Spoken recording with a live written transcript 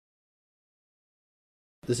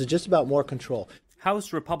This is just about more control.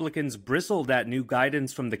 House Republicans bristled at new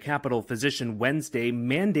guidance from the Capitol physician Wednesday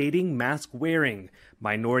mandating mask wearing.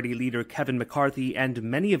 Minority Leader Kevin McCarthy and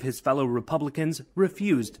many of his fellow Republicans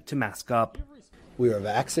refused to mask up. We are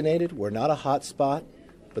vaccinated. We're not a hot spot,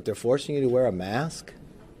 but they're forcing you to wear a mask.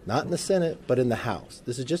 Not in the Senate, but in the House.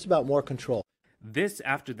 This is just about more control. This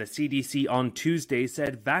after the CDC on Tuesday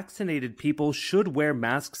said vaccinated people should wear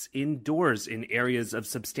masks indoors in areas of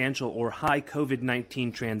substantial or high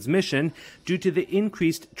COVID-19 transmission due to the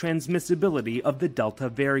increased transmissibility of the Delta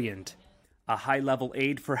variant. A high-level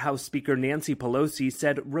aide for House Speaker Nancy Pelosi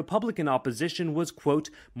said Republican opposition was, quote,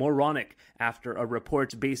 moronic, after a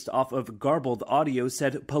report based off of garbled audio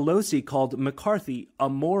said Pelosi called McCarthy a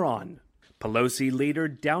moron. Pelosi later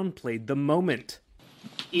downplayed the moment.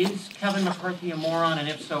 Is Kevin McCarthy a moron, and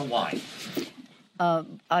if so, why?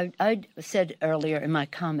 I said earlier in my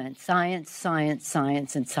comment, science, science,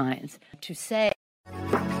 science, and science. To say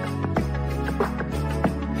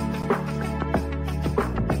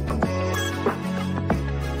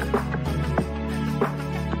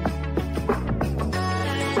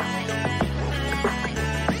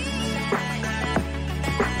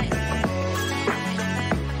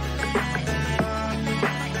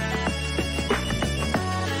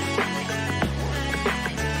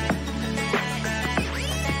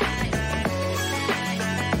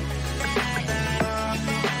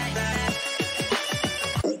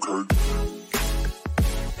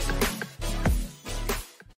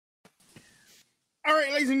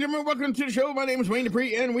welcome to the show. My name is Wayne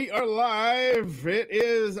Dupree, and we are live. It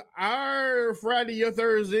is our Friday or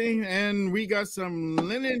Thursday, and we got some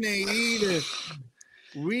lemonade.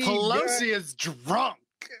 Pelosi is drunk.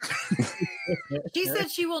 She said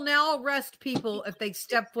she will now arrest people if they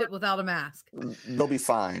step foot without a mask. They'll be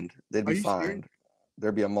fined. They'd be fined. Serious?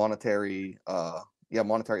 There'd be a monetary,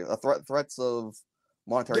 threats of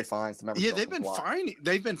monetary fines to members. Yeah,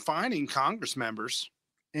 they've been fining Congress members.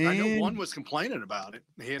 And I know one was complaining about it.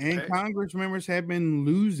 And Congress members have been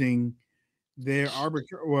losing their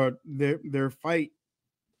their fight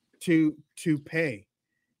to pay.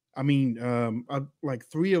 I mean, like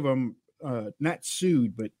 3 of them not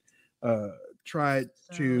sued, but tried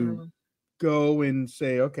to go and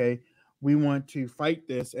say, okay, we want to fight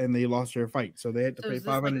this, and they lost their fight, so they had to pay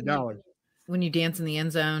 $500. When you dance in the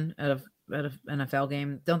end zone at an NFL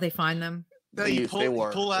game, don't they fine them? You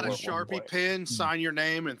pull out a Sharpie pen, sign your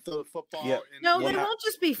name, and throw the football. Yep. They won't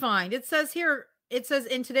just be fined. It says here,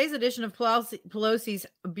 in today's edition of Pelosi's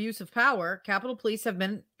abuse of power, Capitol Police have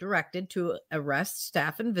been directed to arrest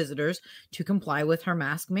staff and visitors to comply with her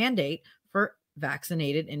mask mandate for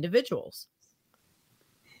vaccinated individuals.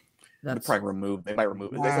 They might remove it.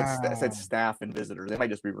 They said staff and visitors. They might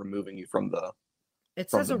just be removing you from the.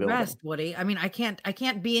 It says arrest, Woody. I mean, I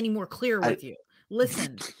can't be any more clear with you.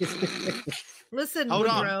 Listen,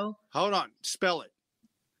 Woodrow. Hold on. Spell it.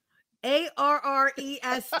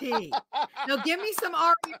 ARREST. Now give me some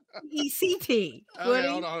RECT. Okay,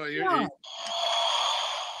 hold on.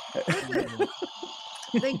 Listen,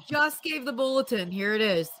 they just gave the bulletin. Here it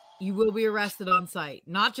is. You will be arrested on site.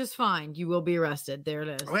 Not just fined. You will be arrested. There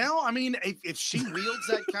it is. Well, I mean, if she wields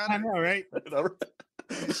that kind of, I know, right?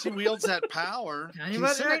 If she wields that power. Can you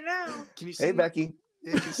see right now? Can you see? Hey, Becky.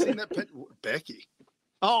 Yeah, can you see that? Becky.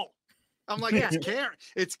 Oh, I'm like, it's Karen.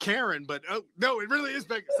 It's Karen, but oh no, it really is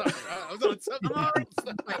Becky. Sorry, I was on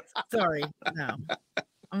something. Sorry, no,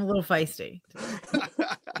 I'm a little feisty.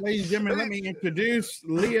 Ladies and gentlemen, let me introduce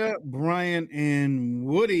Leah, Brian, and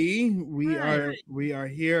Woody. We are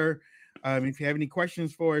here. If you have any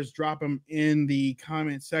questions for us, drop them in the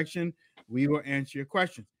comment section. We will answer your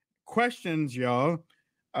questions, y'all,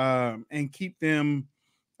 and keep them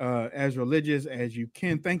as religious as you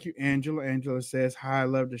can. Thank you, Angela. Angela says, hi, I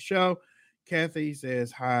love the show. Kathy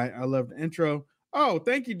says, hi, I love the intro. Oh,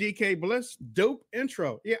 thank you, DK Bliss. Dope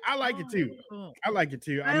intro. Yeah, I like it too. Cool. I like it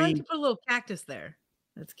too. I mean, like to put a little cactus there.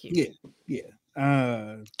 That's cute. Yeah.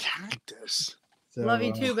 Cactus. So, love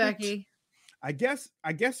you too, Becky. I guess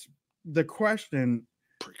the question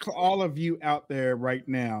for all of you out there right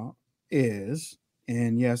now is,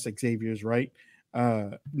 and yes, Xavier's right.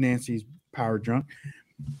 Nancy's power drunk.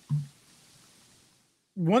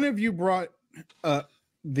 One of you brought up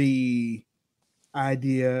the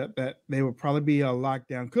idea that there would probably be a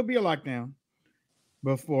lockdown, could be a lockdown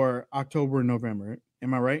before October, November.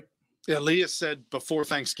 Am I right? Yeah, Leah said before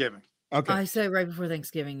Thanksgiving. Okay. I said right before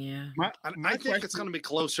Thanksgiving, yeah. I think it's going to be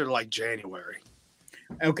closer to like January.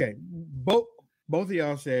 Okay. Both of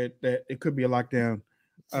y'all said that it could be a lockdown.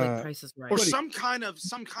 Like Price is Right. Or some kind of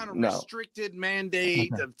restricted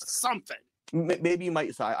mandate of something. maybe you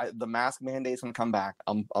might say the mask mandate's gonna come back.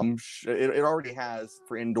 I'm sure it already has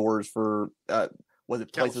for indoors for was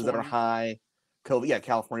it places that are high COVID? Yeah,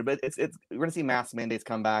 California. But it's we're gonna see mask mandates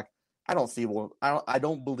come back. I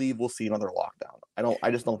don't believe we'll see another lockdown.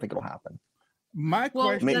 I just don't think it'll happen. My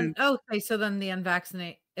question. Okay, so then the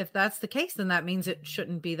unvaccinated. If that's the case, then that means it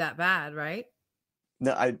shouldn't be that bad, right?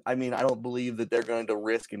 No, I mean I don't believe that they're going to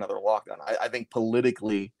risk another lockdown. I think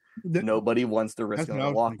politically nobody wants to risk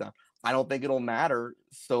another lockdown. I don't think it'll matter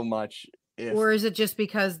so much or is it just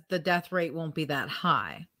because the death rate won't be that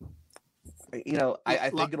high? You know, I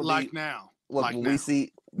think it'll like be now. Look, like when now.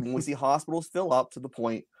 we see hospitals fill up to the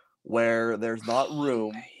point where there's not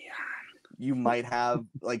room, you might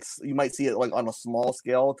see it like on a small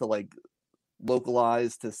scale to like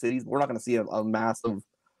localize to cities. We're not going to see a massive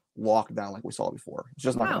lockdown like we saw before. It's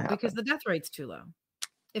just not going to happen because the death rate's too low.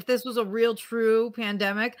 If this was a real true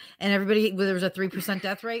pandemic and there was a 3%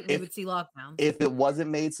 death rate, we would see lockdowns. If it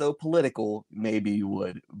wasn't made so political, maybe you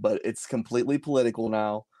would, but it's completely political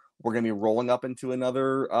now. We're going to be rolling up into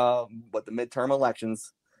another the midterm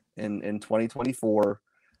elections in 2024.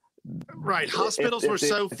 Right. Hospitals were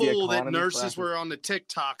so full that nurses were on the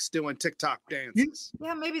TikToks doing TikTok dances.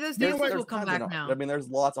 Yeah, maybe those dances will come back now. I mean,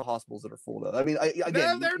 there's lots of hospitals that are full, though. I mean,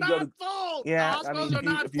 no, they're not full. Yeah, hospitals are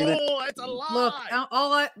not full. It's a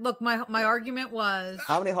lie. Look, my argument was,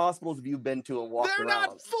 how many hospitals have you been to and walked around? They're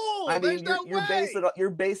not full. I mean,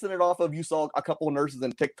 you're basing it off of you saw a couple of nurses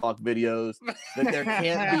in TikTok videos that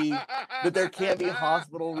there can't be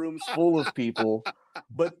hospital rooms full of people.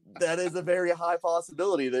 But that is a very high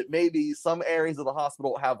possibility that maybe some areas of the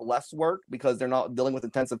hospital have less work because they're not dealing with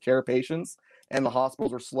intensive care patients, and the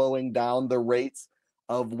hospitals are slowing down the rates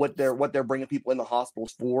of what they're bringing people in the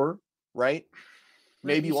hospitals for, right?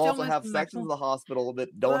 Maybe you also have sections of the hospital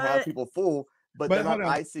that don't have people full, but they're not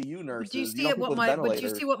ICU nurses. Do you see what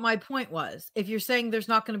my point was? If you're saying there's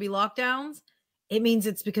not going to be lockdowns, it means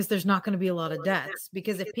it's because there's not going to be a lot of deaths.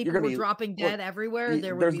 Because if people were dropping dead everywhere,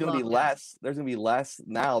 there's going to be less. There's going to be less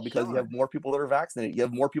now because you have more people that are vaccinated. You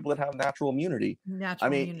have more people that have natural immunity.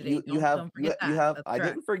 Immunity. You have. I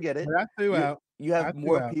didn't forget it. You have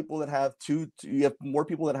more people that have two. You have more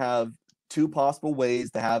people that have two possible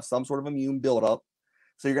ways to have some sort of immune buildup.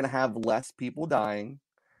 So you're going to have less people dying.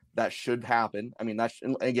 That should happen. I mean,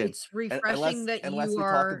 again, it's refreshing unless we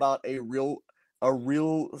talk about a real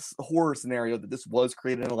horror scenario that this was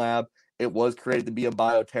created in a lab, it was created to be a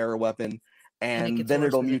bioterror weapon, and then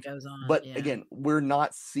it'll mute. But again, we're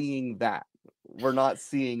not seeing that. We're not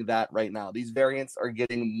seeing that right now. These variants are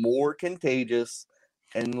getting more contagious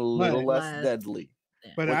and a little less deadly,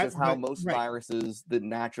 which is how most viruses that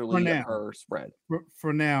naturally occur spread.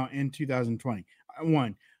 For now, in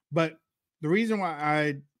 2021. But the reason why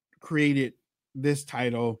I created this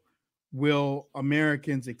title, will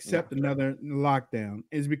Americans accept another lockdown,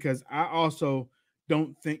 is because I also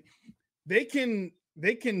don't think they can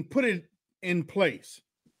put it in place.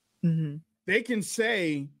 Mm-hmm. They can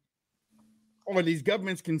say, or these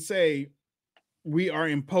governments can say, we are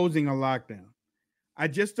imposing a lockdown. I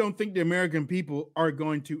just don't think the American people are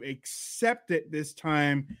going to accept it this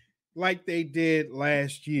time like they did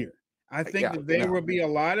last year. I think that there will be a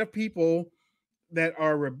lot of people that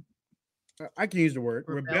are I can use the word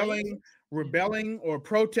rebelling or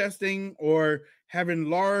protesting or having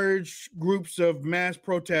large groups of mass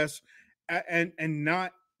protests and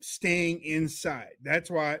not staying inside. That's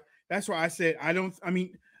why I said the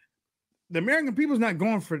American people's not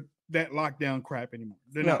going for that lockdown crap anymore.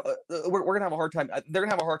 We're gonna have a hard time. They're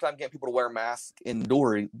gonna have a hard time getting people to wear masks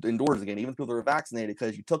indoors again, even people that are vaccinated,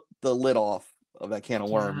 because you took the lid off of that can of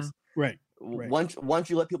worms. Right. Once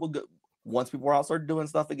you let people go. Once people are out started doing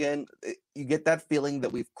stuff again, you get that feeling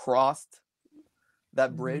that we've crossed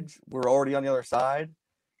that bridge. We're already on the other side,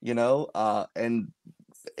 and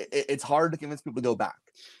it's hard to convince people to go back.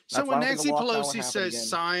 So when Nancy Pelosi says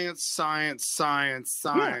science,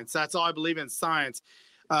 that's all I believe in, science.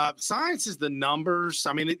 Science is the numbers.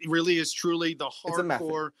 I mean, it really is truly the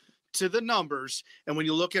hardcore to the numbers. And when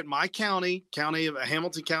you look at my county of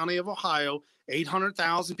Hamilton County of Ohio,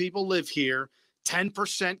 800,000 people live here.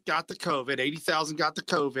 10% got the COVID, 80,000 got the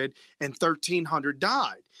COVID, and 1,300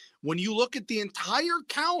 died. When you look at the entire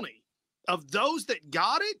county of those that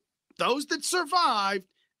got it, those that survived,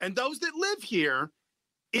 and those that live here,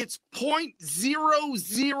 it's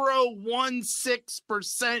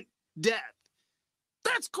 0.0016% death.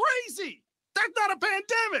 That's crazy. That's not a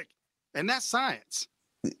pandemic. And that's science.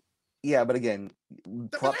 Yeah, but again,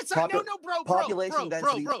 population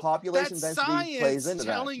density plays into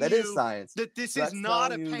that. That is science. That this is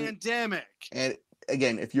not a pandemic. And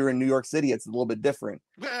again, if you're in New York City, it's a little bit different.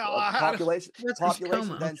 Population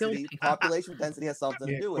density has something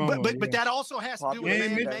to do with it. But that also has to do with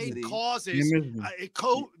man-made causes.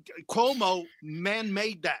 Cuomo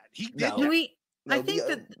man-made that. He did that. I think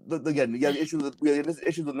that again, you have issues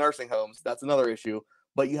with nursing homes. That's another issue.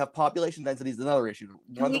 But you have population density is another issue.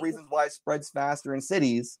 One of the reasons why it spreads faster in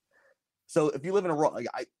cities. So if you live in a rural,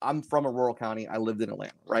 I'm from a rural county. I lived in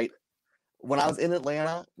Atlanta, right? When I'm in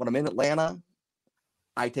Atlanta,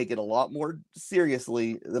 I take it a lot more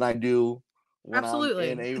seriously than I do when I'm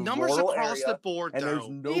in a numbers rural across area, the board. And there's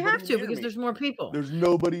nobody you have to near because me. there's more people. There's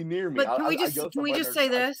nobody near me. But can we just say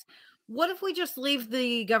this? What if we just leave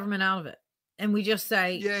the government out of it? And we just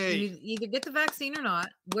say, you either get the vaccine or not,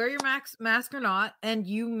 wear your mask or not, and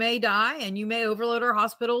you may die and you may overload our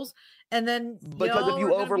hospitals. And then, because if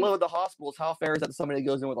you overload the hospitals, how fair is that to somebody that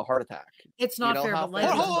goes in with a heart attack? It's not fair.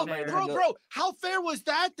 Bro, how fair was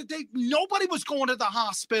that? Nobody was going to the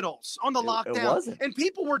hospitals on the lockdown, it wasn't. And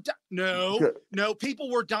people were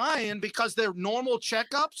people were dying because their normal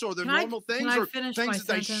checkups or their normal things or things that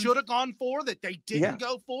they should have gone for that they didn't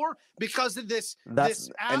go for because of this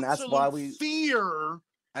absolute fear.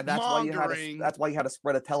 And that's why you had to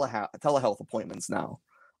spread a telehealth appointments now.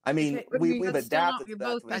 I mean, we've adapted.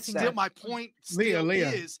 That's still my point.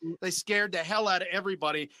 Is they scared the hell out of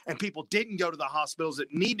everybody, and people didn't go to the hospitals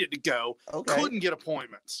that needed to go, couldn't get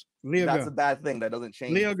appointments. That's a bad thing. That doesn't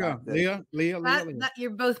change. Leah. You're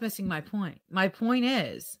both missing my point. My point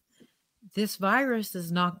is, this virus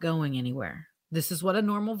is not going anywhere. This is what a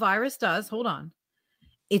normal virus does. Hold on.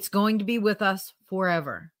 It's going to be with us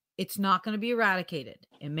forever. It's not going to be eradicated.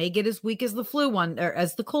 It may get as weak as the flu one or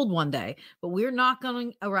as the cold one day, but we're not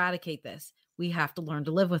going to eradicate this. We have to learn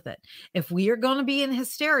to live with it. If we are going to be in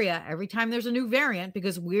hysteria every time there's a new variant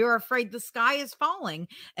because we are afraid the sky is falling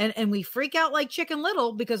and we freak out like Chicken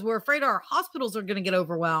Little because we're afraid our hospitals are going to get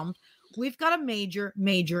overwhelmed, we've got a major,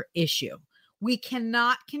 major issue. We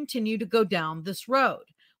cannot continue to go down this road.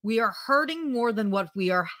 We are hurting more than what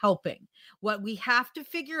we are helping. What we have to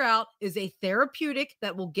figure out is a therapeutic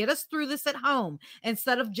that will get us through this at home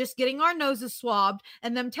instead of just getting our noses swabbed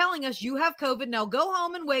and them telling us you have COVID. Now go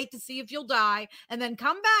home and wait to see if you'll die and then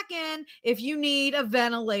come back in if you need a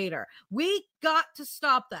ventilator. We got to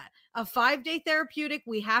stop that. A 5-day therapeutic.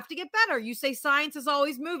 We have to get better. You say science is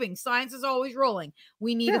always moving. Science is always rolling.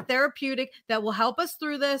 We need a therapeutic that will help us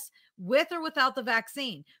through this with or without the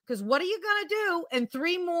vaccine. Because what are you going to do in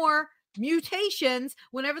 3 more mutations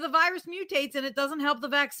whenever the virus mutates and it doesn't help the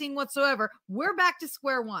vaccine whatsoever? We're back to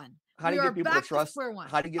square one. How do you get people to trust?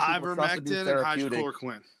 How do you get people to trust a new therapeutic?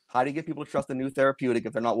 How do you get people to trust a new therapeutic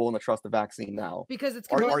if they're not willing to trust the vaccine now? Because it's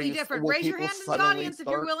completely different. Raise your hand in the audience if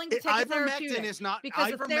you're willing to take a therapeutic.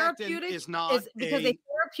 Because a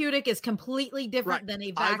therapeutic is completely different than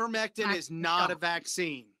a vaccine. Ivermectin is not a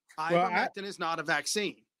vaccine. Ivermectin is not a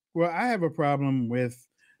vaccine. Well, I have a problem with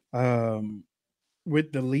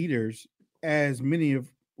the leaders, as many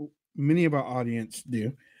of our audience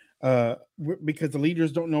do, because the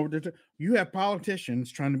leaders don't know what they're doing. You have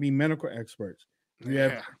politicians trying to be medical experts.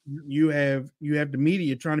 You have the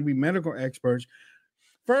media trying to be medical experts.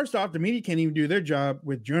 First off, the media can't even do their job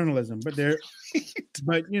with journalism, but they're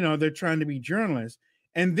trying to be journalists.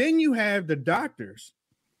 And then you have the doctors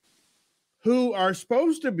who are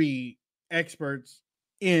supposed to be experts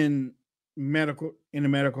in the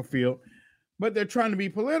medical field, but they're trying to be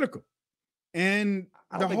political. And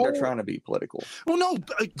I don't think they're trying to be political. Well, no,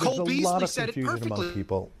 Cole Beasley said it perfectly. Among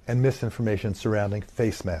people and misinformation surrounding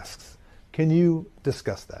face masks. Can you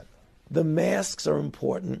discuss that? The masks are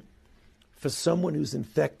important for someone who's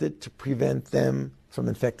infected to prevent them from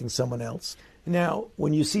infecting someone else. Now,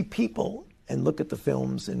 when you see people and look at the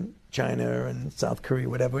films in China and South Korea,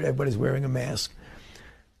 whatever, everybody's wearing a mask.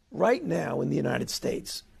 Right now in the United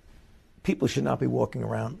States, people should not be walking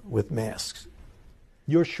around with masks.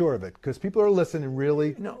 You're sure of it? Because people are listening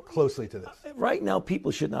really closely to this. Right now,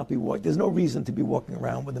 people should not be walking. There's no reason to be walking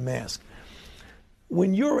around with a mask.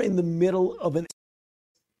 When you're in the middle of an...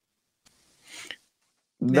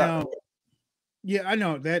 Now, yeah, I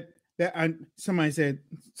know that somebody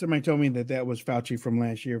told me that was Fauci from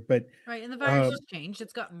last year, but right, and the virus has changed.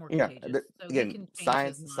 It's gotten more contagious. So again,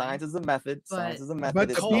 science is a method. Science is a method. But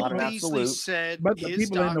it's not an absolute. But the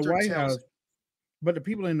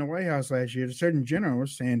people in the White House, last year, the Surgeon General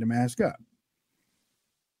was saying to mask up.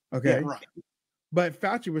 Okay, yeah, right. But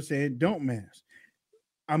Fauci was saying don't mask.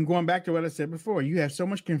 I'm going back to what I said before. You have so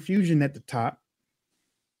much confusion at the top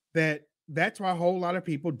that's why a whole lot of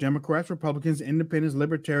people, Democrats, Republicans, Independents,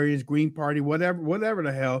 Libertarians, Green Party, whatever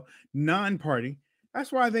the hell, non-party,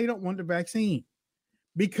 that's why they don't want the vaccine.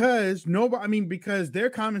 because nobody, I mean, because their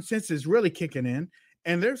common sense is really kicking in,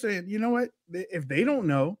 and they're saying, you know what? If they don't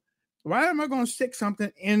know, why am I going to stick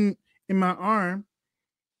something in my arm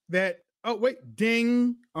that, oh wait,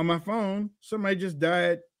 ding, on my phone, somebody just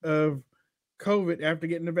died of COVID after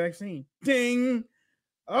getting the vaccine. Ding.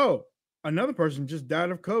 Oh, another person just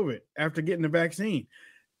died of COVID after getting the vaccine.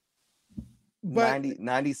 But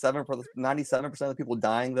 97% of the people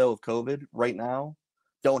dying though of COVID right now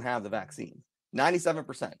don't have the vaccine.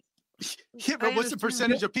 97%. Yeah, but what's the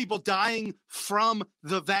percentage of people dying from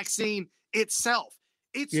the vaccine itself?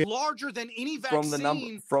 It's larger than any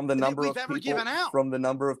vaccine from the number we've of ever people, given out. From the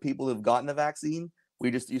number of people who've gotten the vaccine.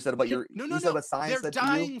 You said about your no. About science. They're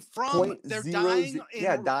dying from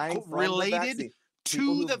dying from related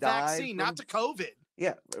to the vaccine, not to COVID.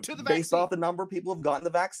 Yeah, to the based vaccine. off the number of people who've gotten the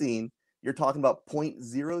vaccine, you're talking about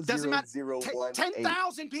 0.0001. Doesn't matter.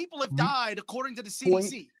 10,000 people have died according to the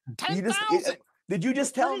CDC. 10,000. Did you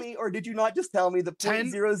just tell me, or did you not just tell me the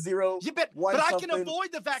 0.001? Yeah, but I can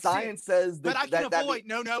avoid the vaccine. Science says that. But I can avoid.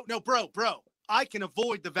 No, bro. I can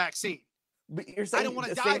avoid the vaccine. But you're saying I don't want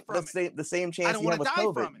to die from it. The same chance I don't you have with die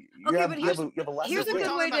COVID. from it. Okay, but here's a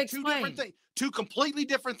good way to explain. Two completely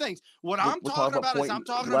different things. What I'm talking about is I'm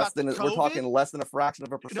talking about the COVID. We're talking less than a fraction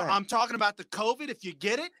of a percent. No, I'm talking about the COVID. If you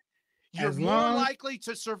get it, you're more likely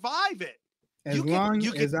to survive it. You can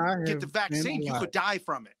get the vaccine. You could die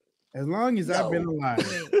from it. As long as I've been alive.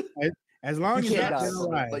 As long as I've been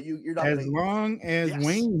alive. But you're not as long as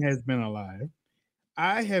Wayne has been alive,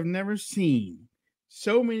 I have never seen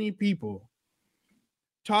so many people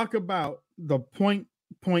talk about the point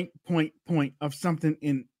of something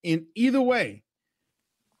in either way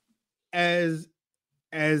as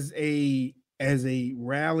a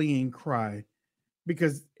rallying cry,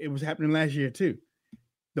 because it was happening last year too.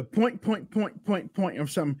 The point of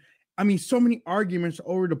something. I mean, so many arguments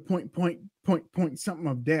over the point something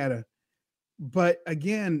of data. But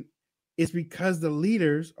again, it's because the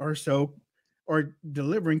leaders are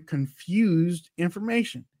delivering confused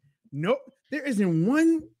information. No, there isn't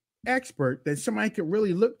one expert that somebody could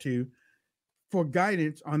really look to for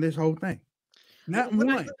guidance on this whole thing. Not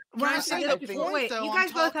one. When I say the point, though, you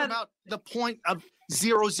guys both about the point of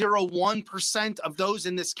 0.01% of those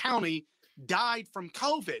in this county died from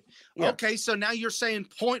COVID. Yeah. Okay, so now you're saying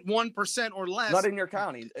 0.1% or less. Not in your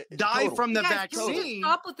county. Die from the vaccine.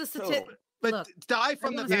 Stop with the statistics. But die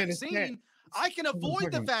from the vaccine. I can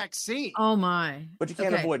avoid the vaccine. Oh my! But you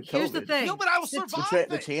can't avoid COVID. Here's the thing. No, but I will survive.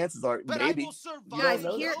 The chances are but maybe. I will survive.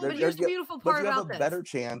 Guys, here's the beautiful part about this. You have a better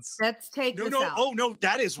chance. Let's take this out. Oh no,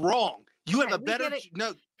 that is wrong. You have a better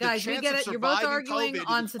guys. We get it. You're both arguing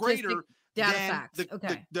on statistic data facts.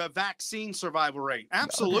 The vaccine survival rate.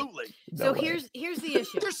 Absolutely. So here's the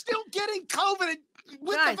issue. They're still getting COVID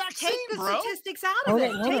with guys, the vaccine, take the bro. statistics out of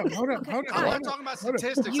it. Hold on. I'm not talking about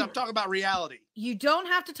statistics. I'm talking about reality. You don't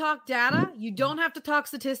have to talk data. You don't have to talk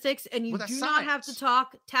statistics, and you do not have to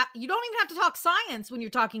talk. You don't even have to talk science when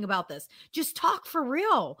you're talking about this. Just talk for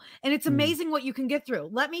real, and it's amazing what you can get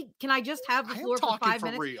through. Can I just have the floor for 5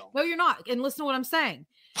 minutes? Real. No, you're not. And listen to what I'm saying.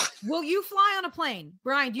 Will you fly on a plane,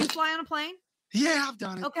 Brian? Do you fly on a plane? Yeah, I've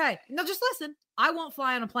done it. Okay, no, just listen. I won't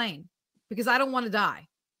fly on a plane because I don't want to die.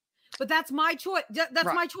 But that's my choice. That's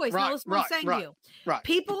my choice. Now listen what I'm saying to you. Right.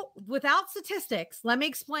 People without statistics, let me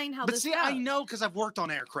explain how this goes. I know because I've worked on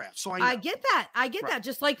aircraft. So I get that. I get that.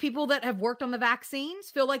 Just like people that have worked on the vaccines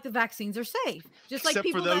feel like the vaccines are safe. Just like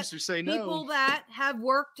people for those who say no. People that have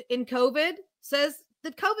worked in COVID says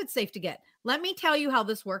that COVID's safe to get. Let me tell you how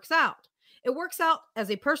this works out. It works out as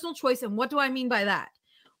a personal choice. And what do I mean by that?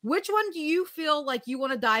 Which one do you feel like you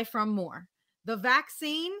want to die from more? The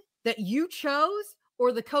vaccine that you chose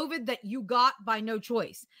or the COVID that you got by no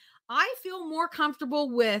choice? I feel more comfortable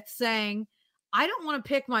with saying, I don't want to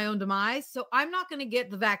pick my own demise, so I'm not going to get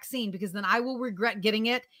the vaccine because then I will regret getting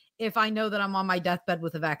it if I know that I'm on my deathbed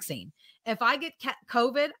with a vaccine. If I get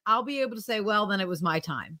COVID, I'll be able to say, well, then it was my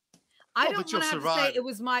time. I don't want to have to say it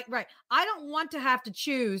was my, right. I don't want to have to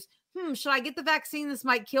choose, should I get the vaccine? This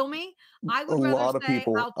might kill me. I would rather say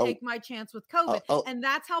I'll take my chance with COVID. And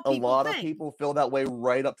that's how people think. A lot of people feel that way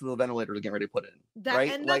right up to the ventilator to get ready to put in.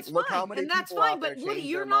 Right? And that's fine. And that's fine. But Woody,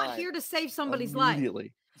 you're not here to save somebody's life.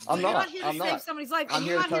 I'm not here to save somebody's life. I'm and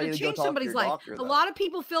you're not here to change somebody's life. A lot of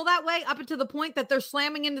people feel that way up until the point that they're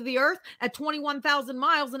slamming into the earth at 21,000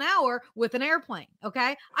 miles an hour with an airplane.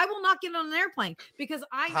 Okay. I will not get on an airplane because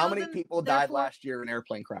I know how many people died last year in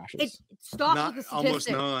airplane crashes? Stop with the statistics. Almost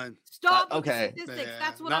none. Stop with the statistics. Yeah,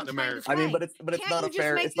 that's what I'm trying to say. I mean, but it's not a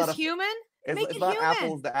fair. It's not human. It's not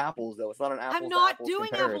apples to apples, though. It's not an apples. I'm not to apples doing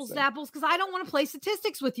comparison. apples to apples because I don't want to play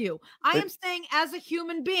statistics with you. I am saying, as a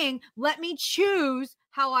human being, let me choose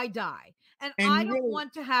how I die. And I don't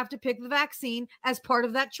want to have to pick the vaccine as part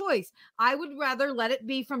of that choice. I would rather let it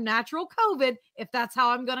be from natural COVID if that's how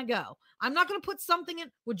I'm going to go. I'm not going to put something in.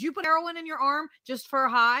 Would you put heroin in your arm just for a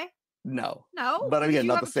high? No. No. But again,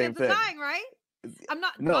 not the same thing. Dying, right? I'm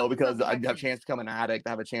not. No, because I have a chance to become an addict. I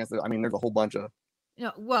have a chance to, there's a whole bunch of.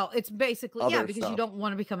 Well, it's basically, because stuff. You don't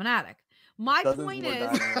want to become an addict. My point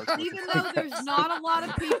is, even though there's not a lot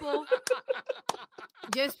of people,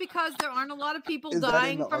 just because there aren't a lot of people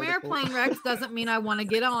dying from airplane wrecks doesn't mean I want to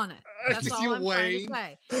get on it. That's all I'm trying to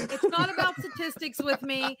say. It's not about statistics with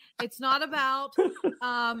me. It's not about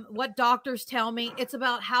what doctors tell me. It's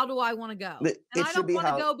about how do I want to go. And I don't want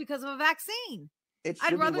to go because of a vaccine.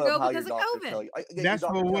 I'd rather go because of COVID. That's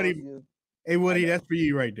what Woody. Hey Woody, that's for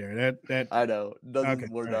you right there. That I know.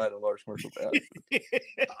 We're not a large commercial.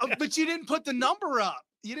 But you didn't put the number up.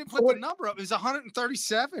 You didn't put the number up. It was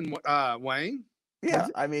 137, Wayne. Yeah,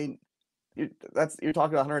 you're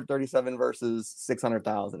talking 137 versus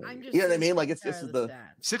 600,000. You know what I mean? Like it's just the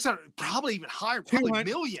 600, probably even higher, probably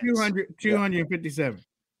millions. 257.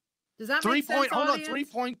 Does that make sense? Hold on,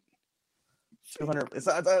 200. It's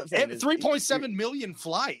 3.7 million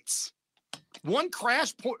flights. One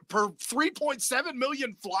crash per 3.7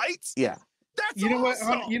 million flights. Yeah, that's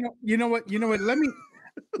awesome. You know what? Let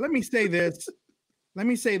me say this. Let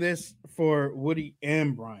me say this for Woody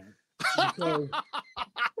and Brian.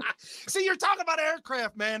 See, you're talking about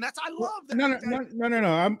aircraft, man. I love that. No.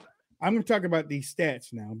 I'm going to talk about these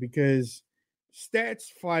stats now because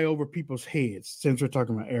stats fly over people's heads. Since we're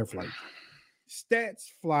talking about air flight, stats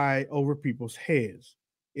fly over people's heads,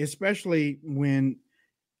 especially when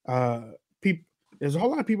people. There's a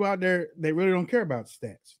whole lot of people out there that really don't care about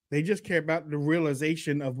stats. They just care about the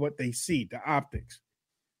realization of what they see, the optics.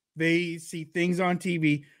 They see things on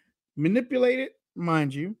TV, manipulated,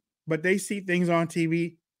 mind you, but they see things on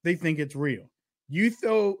TV. They think it's real. You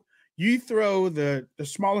throw the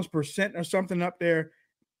smallest percent or something up there.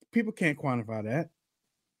 People can't quantify that.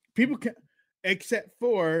 People can, except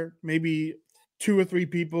for maybe 2 or 3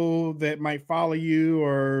 people that might follow you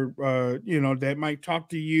or that might talk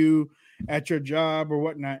to you at your job or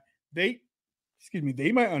whatnot. They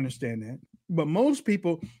might understand that, but most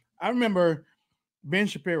people. I remember Ben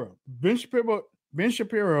Shapiro in the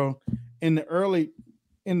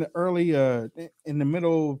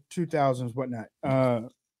middle 2000s, whatnot.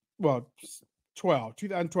 2012,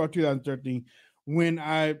 2013, when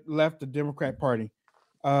I left the Democrat Party.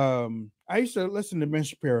 I used to listen to Ben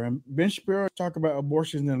Shapiro, and Ben Shapiro talk about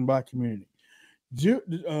abortions in the Black community.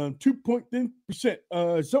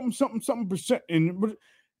 2.10%, something percent. And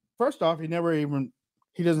first off, he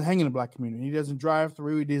doesn't hang in the Black community. He doesn't drive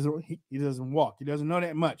through. He doesn't walk. He doesn't know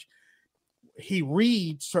that much. He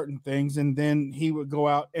reads certain things, and then he would go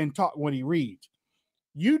out and talk what he reads.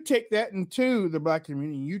 You take that into the Black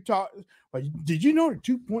community. You talk. Like, did you know the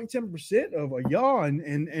 2.7% of y'all, and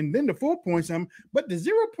then the 4.something, but the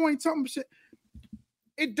 0.something%,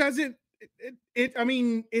 it doesn't.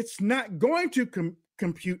 It's not going to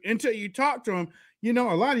compute until you talk to them. A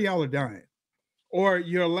lot of y'all are dying, or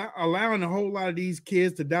you're allowing a whole lot of these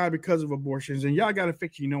kids to die because of abortions, and y'all got to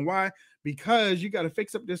fix it. You know why? Because you got to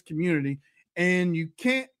fix up this community, and you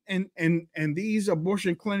can't. And these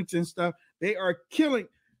abortion clinics and stuff, they are killing.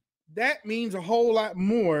 That means a whole lot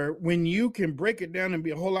more when you can break it down and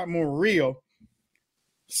be a whole lot more real.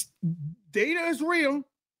 Data is real.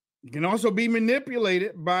 It can also be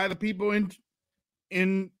manipulated by the people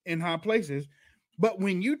in high places. But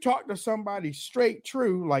when you talk to somebody straight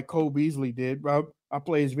true, like Cole Beasley did, I'll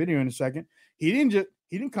play his video in a second. He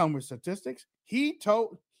didn't come with statistics. He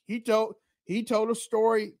told a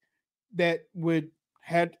story that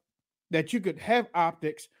that you could have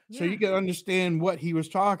optics, so you could understand what he was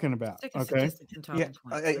talking about. Okay.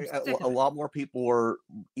 A lot more people were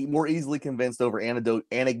more easily convinced over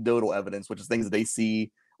anecdotal evidence, which is things that they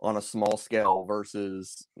see on a small scale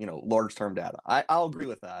versus large term data. I'll agree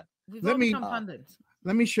with that. Let me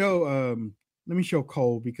show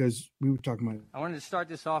Cole, because we were talking about it. I wanted to start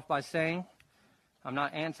this off by saying I'm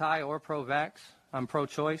not anti or pro-vax. I'm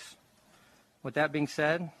pro-choice. With that being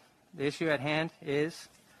said, the issue at hand is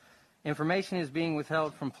information is being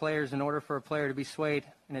withheld from players in order for a player to be swayed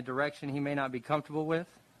in a direction he may not be comfortable with.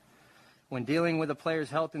 When dealing with a player's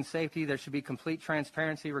health and safety, there should be complete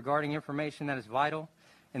transparency regarding information that is vital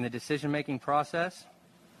in the decision-making process.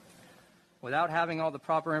 Without having all the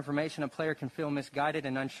proper information, a player can feel misguided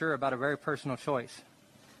and unsure about a very personal choice.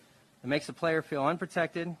 It makes a player feel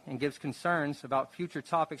unprotected and gives concerns about future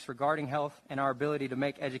topics regarding health and our ability to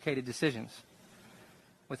make educated decisions.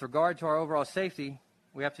 With regard to our overall safety,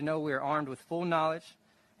 we have to know we are armed with full knowledge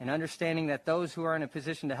and understanding that those who are in a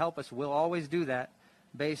position to help us will always do that,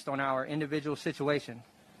 based on our individual situation.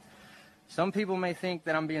 Some people may think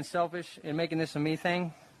that I'm being selfish in making this a me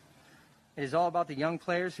thing. It is all about the young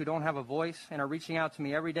players who don't have a voice and are reaching out to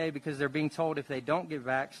me every day because they're being told if they don't get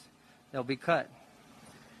vaxxed, they'll be cut.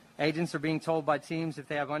 Agents are being told by teams if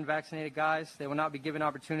they have unvaccinated guys, they will not be given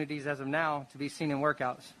opportunities as of now to be seen in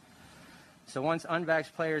workouts. So once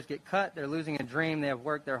unvaxxed players get cut, they're losing a dream they have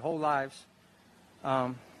worked their whole lives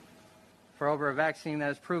for over a vaccine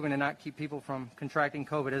that is proven to not keep people from contracting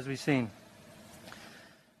COVID, as we've seen.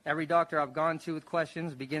 Every doctor I've gone to with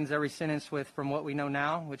questions begins every sentence with, "from what we know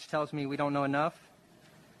now," which tells me we don't know enough.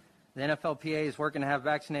 The NFLPA is working to have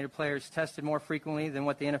vaccinated players tested more frequently than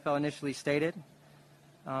what the NFL initially stated.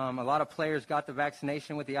 A lot of players got the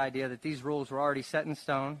vaccination with the idea that these rules were already set in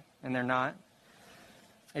stone, and they're not.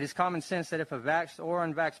 It is common sense that if a vaxxed or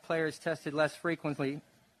unvaxxed player is tested less frequently,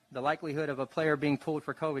 the likelihood of a player being pulled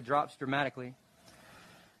for COVID drops dramatically.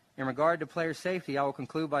 In regard to player safety, I will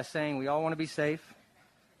conclude by saying we all want to be safe.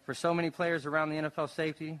 For so many players around the NFL,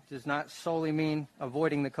 safety does not solely mean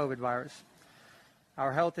avoiding the COVID virus.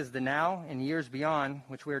 Our health is the now and years beyond,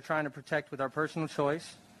 which we are trying to protect with our personal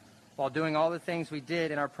choice, while doing all the things we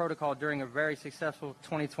did in our protocol during a very successful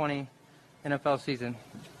 2020 NFL season.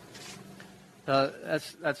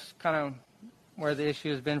 That's kind of where the issue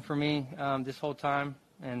has been for me this whole time,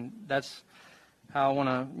 and that's how I want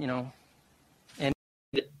to, end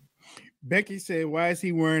it. Becky said, "Why is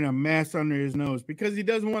he wearing a mask under his nose?" Because he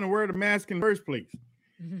doesn't want to wear the mask in the first place.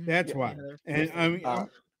 That's why. And I mean, a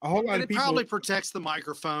whole lot of people. It probably protects the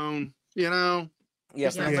microphone,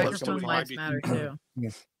 Yes, microphone lights matter too.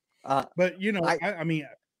 Yes. But I mean,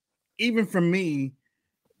 even for me,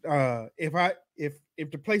 if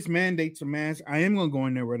the place mandates a mask, I am going to go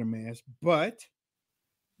in there with a mask. But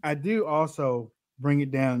I do also bring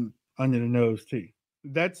it down under the nose too.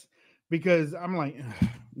 That's because I'm like,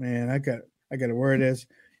 man, I got to wear this.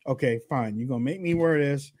 Okay, fine. You're gonna make me wear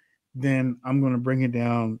this, then I'm gonna bring it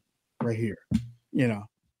down right here.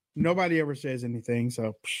 Nobody ever says anything,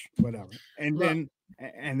 so whatever. And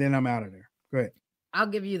then I'm out of there. Go ahead. I'll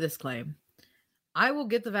give you this claim. I will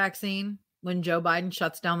get the vaccine when Joe Biden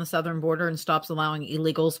shuts down the southern border and stops allowing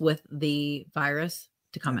illegals with the virus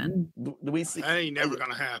to come in. Do we see? That ain't never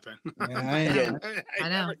gonna happen. I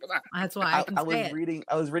know. That's why I can say it.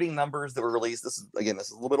 I was reading numbers that were released. This is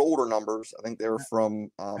a little bit older numbers. I think they were from.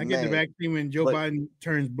 I get the vaccine when Joe Biden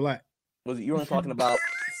turns black. You were talking about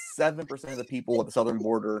 7% of the people at the southern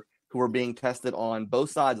border who were being tested on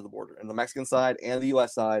both sides of the border, and the Mexican side and the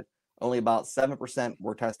U.S. side. Only about 7%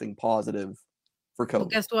 were testing positive for COVID. Well,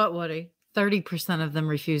 guess what, Woody? 30% of them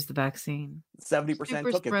refused the vaccine. 70%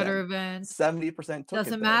 Super took spreader it. Events. 70% took it.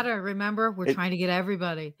 Doesn't matter. Remember, we're trying to get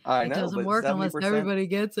everybody. I know, it doesn't work unless everybody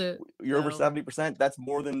gets it. You're over 70%. That's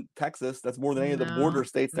more than Texas. That's more than any of the border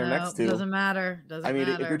states they're next to. Doesn't matter.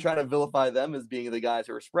 If you're trying to vilify them as being the guys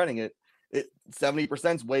who are spreading it,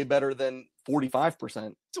 70% is way better than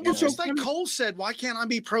 45%. So just like Cole said, why can't I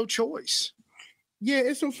be pro-choice? Yeah,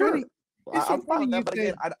 it's so funny. It's so I'm fine with that, but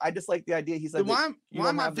again, I just like the idea. He said, why you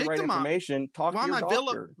don't have the right information. Talk to your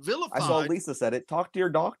doctor. Vilified? I saw Lisa said it. Talk to your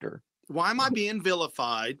doctor. Why am I being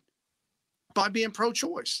vilified by being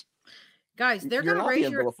pro-choice? Guys, they're going to raise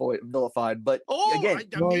your vilified, but again,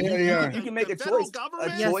 you can make a choice.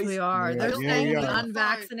 Yes, we are. They're saying the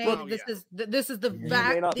unvaccinated. Well, this is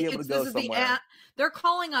the they're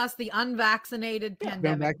calling us the unvaccinated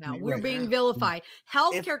pandemic now. We're being vilified.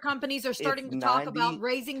 Healthcare companies are starting to talk about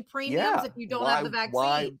raising premiums if you don't have the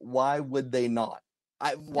vaccine. Why would they not?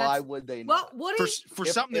 Why would they not? Well, for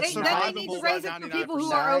something that's they need to raise it for people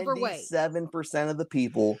who are overweight. 7% of the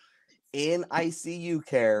people in ICU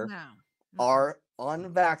care are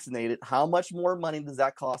unvaccinated. How much more money does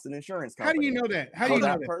that cost an insurance company? How do you know that? How do you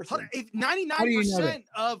know that? 99%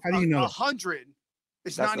 of 100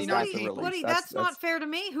 is 99%. Woody, that's not fair to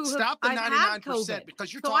me. Stop the 99%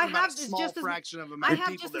 because you're talking about a small fraction of American people.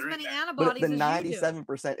 I have just as many But antibodies if the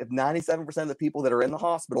 97%, if 97% of the people that are in the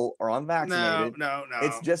hospital are unvaccinated, no.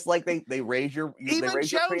 It's just like they raise your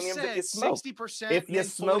premiums if you smoke. 60%. If you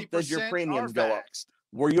smoke, does your premiums go up?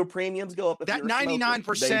 Where your premiums go up if that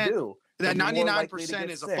 99%, that 99%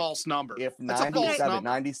 is a false number. If it's a false number.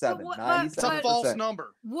 97, it's a false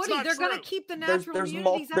number. Woody, they're going to keep the natural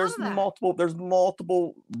immunities out of that. There's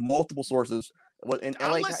multiple sources. Listen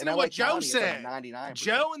to what Joe said.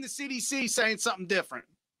 Joe and the CDC saying something different.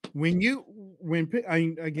 People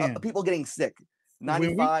getting sick.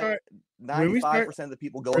 95% of the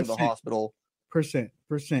people go into the hospital. Percent.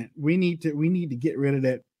 We need to get rid of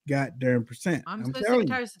that goddamn percent. I'm so sick telling and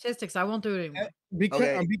you. tired of statistics. I won't do it anymore.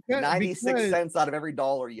 Because 96 cents out of every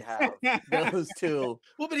dollar you have goes to.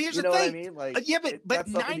 Well, but here's you the know thing. What I mean? Like, yeah, but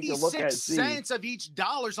that's something you can look at, 96 cents of each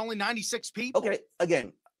dollar is only 96 people. Okay,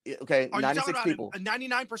 again, okay, Are 96 you talking people. about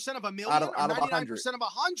 99% of a million Out of or 100. 99% of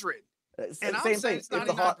 100? And I'm Same saying thing. it's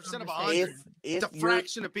 99% of 100. It's a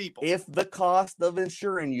fraction of people. If the cost of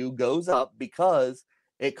insuring you goes up because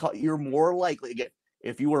you're more likely, again,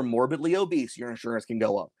 if you are morbidly obese, your insurance can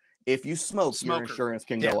go up. If you smoke, your insurance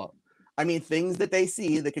can go up. I mean, things that they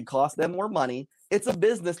see that could cost them more money. It's a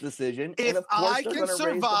business decision. If and of course I can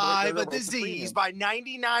survive a disease by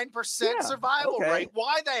 99% survival rate,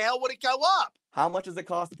 why the hell would it go up? How much does it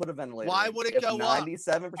cost to put a ventilator? Why would it go up?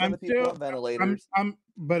 97% of the people on ventilators.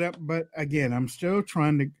 But again, I'm still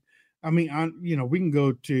trying to. I mean, we can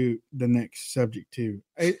go to the next subject too.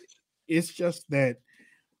 It's just that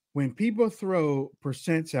when people throw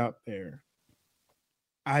percents out there,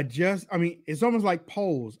 it's almost like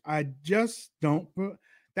polls. I just don't put.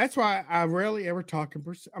 That's why I rarely ever talk in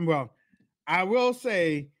percent. Well, I will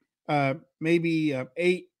say maybe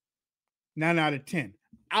 8, 9 out of 10.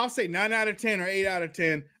 I'll say 9 out of 10 or 8 out of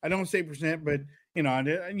 10. I don't say percent, but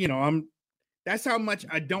that's how much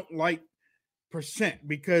I don't like percent,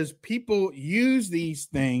 because people use these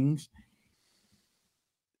things,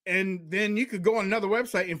 and then you could go on another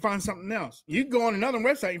website and find something else. You could go on another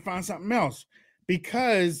website and find something else,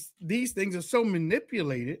 because these things are so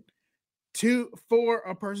manipulated for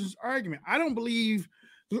a person's argument. I don't believe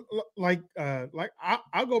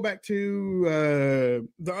I'll go back to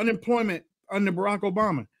the unemployment under Barack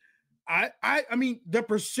Obama. I mean, the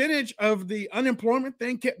percentage of the unemployment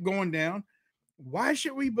thing kept going down. Why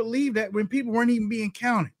should we believe that when people weren't even being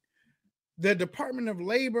counted? The Department of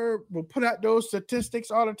Labor will put out those statistics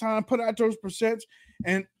all the time, put out those percents,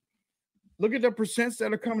 and look at the percents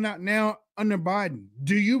that are coming out now under Biden.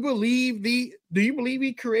 Do you believe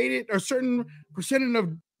he created a certain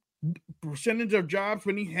percentage of jobs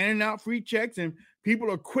when he's handing out free checks and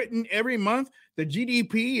people are quitting every month? The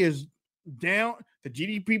GDP is down. The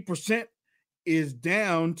GDP percent is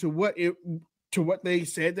down to what they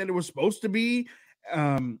said that it was supposed to be,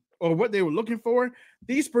 or what they were looking for.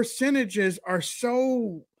 These percentages are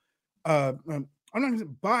so I'm not gonna say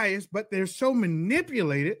biased, but they're so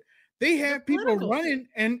manipulated. They have people running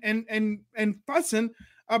and fussing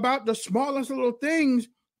about the smallest little things.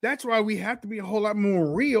 That's why we have to be a whole lot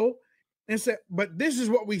more real and say, but this is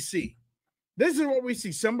what we see. This is what we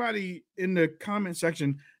see. Somebody in the comment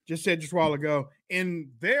section just said just a while ago, in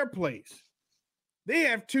their place, they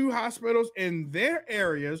have 2 hospitals in their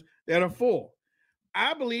areas that are full.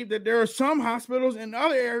 I believe that there are some hospitals in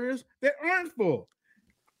other areas that aren't full.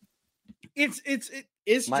 It's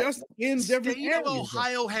just in different areas. The state of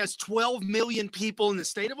Ohio has 12 million people. In the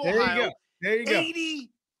state of Ohio, there you go. 80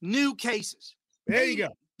 new cases. There you go.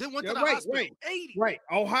 Then went to the hospital. 80. Right.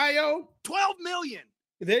 Ohio, 12 million.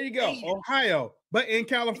 There you go. 80. Ohio. But in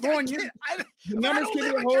California, the numbers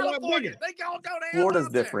can be a whole lot bigger. They all go to Florida's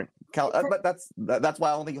different. But that's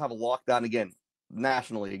why I don't think you have a lockdown again,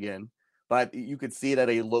 nationally again. But you could see it at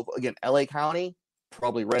a local, again, LA County,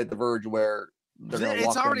 probably right at the verge where they're going to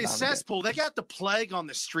lock it's already a down cesspool. Again. They got the plague on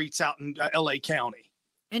the streets out in LA County.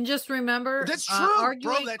 And just remember, that's true,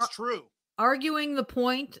 bro. That's true. Arguing the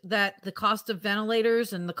point that the cost of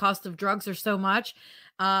ventilators and the cost of drugs are so much,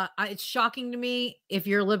 it's shocking to me if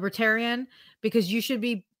you're a libertarian, because you should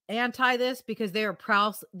be anti this, because they are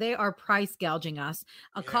price gouging us.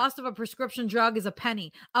 A cost of a prescription drug is a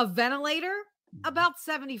penny. A ventilator, about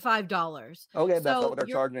 $75. Okay, that's not what they're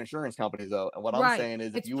charging insurance companies, though. And what I'm saying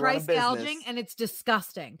is, if you run a business, price gouging, and it's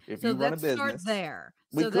disgusting. If so you run a let's business, start there.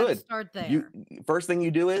 Let's start there. First thing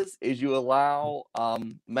you do is you allow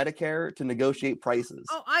Medicare to negotiate prices.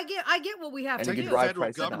 Oh, I get what we have and to do.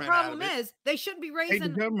 The problem is they shouldn't be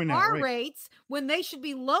raising our rates when they should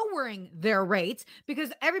be lowering their rates,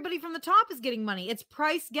 because everybody from the top is getting money. It's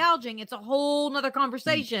price gouging. It's a whole nother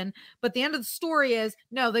conversation. But the end of the story is,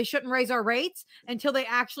 no, they shouldn't raise our rates until they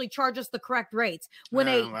actually charge us the correct rates. When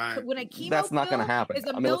a chemo that's not going to happen. Is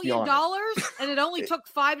 $1 million and it only took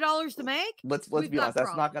 $5 to make. Let's be honest.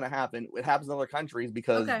 That's not going to happen. It happens in other countries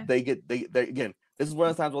because they again. This is one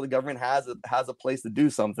of the times where the government has a place to do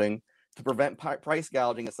something to prevent price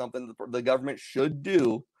gouging. Is something that the government should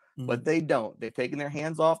do, but they don't. They've taken their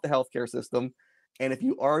hands off the healthcare system. And if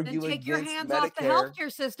you argue then take against your hands Medicare, off the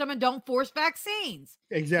healthcare system and don't force vaccines.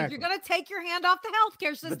 Exactly. If you're going to take your hand off the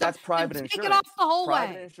healthcare system, but that's private then insurance. Take it off the whole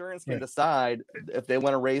private way. Insurance can decide if they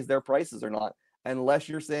want to raise their prices or not, unless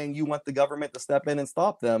you're saying you want the government to step in and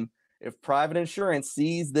stop them. If private insurance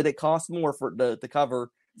sees that it costs more to cover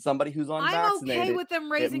somebody who's unvaccinated. I'm okay with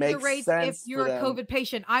them raising the rates if you're a COVID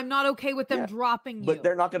patient. I'm not okay with them dropping you. But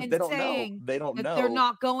they're not going to. They don't know. They don't know. They're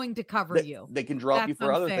not going to cover you. They can drop you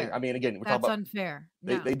for other things. I mean, again, we're talking about unfair.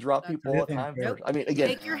 They drop people all the time. I mean, again,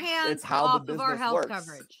 take your hands it's how off the business of our health works.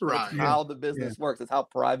 coverage. Right. It's how the business works. It's how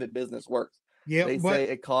private business works. Yeah, they say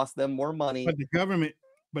it costs them more money. But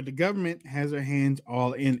the government has their hands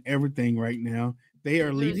all in everything right now. They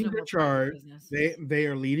are leading the charge. They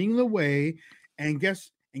are leading the way, and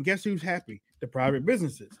guess who's happy? The private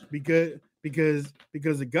businesses, because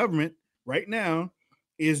the government right now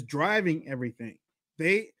is driving everything.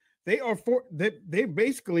 They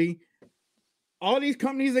basically, all these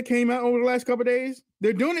companies that came out over the last couple of days,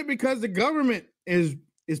 they're doing it because the government is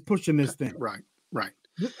pushing this thing. Right.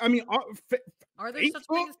 I mean, are there such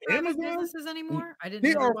things as private businesses anymore? I didn't know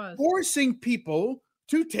they are was. forcing people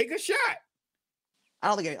to take a shot. I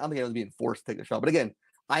don't think it was being forced to take a shot, but again,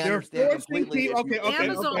 I understand completely.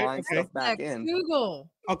 Amazon, stuff back in. Google.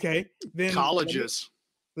 Okay, then colleges.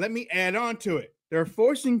 Let me add on to it. They're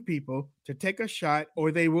forcing people to take a shot,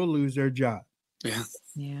 or they will lose their job.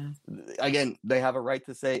 Yeah. Again, they have a right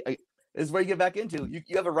to say. This is where you get back into. You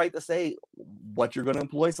have a right to say what you're going to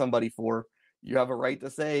employ somebody for. You have a right to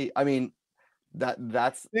say. I mean,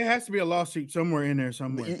 that's there has to be a lawsuit somewhere in there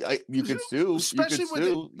somewhere. You could sue.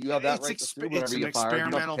 Especially you have that right to sue whenever you get fired.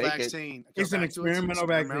 Experimental vaccine. It's an experimental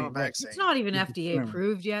vaccine. It's not even FDA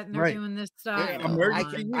approved yet, and they're doing this stuff.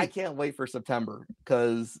 I can't wait for September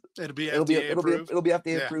because it'll be FDA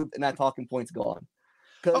approved, and that talking point's gone.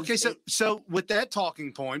 Okay, so with that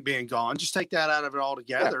talking point being gone, just take that out of it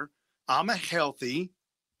altogether. Yeah. I'm a healthy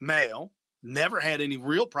male, never had any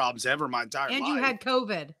real problems ever in my entire life. And you had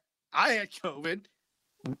COVID. I had COVID.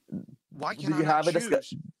 Why can't I not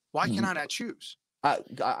choose? Why can I not choose?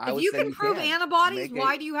 If you can prove antibodies,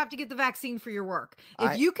 why do you have to get the vaccine for your work?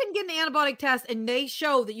 If you can get an antibiotic test and they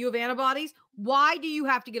show that you have antibodies, why do you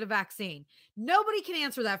have to get a vaccine? Nobody can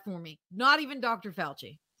answer that for me. Not even Dr.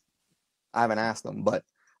 Fauci. I haven't asked him, but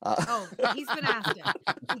he's been asked it.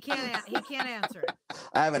 He can't answer it.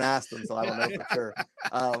 I haven't asked him, so I don't know for sure.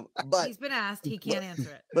 But he's been asked. He can't answer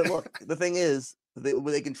it. But look, the thing is,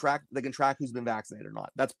 they can track who's been vaccinated or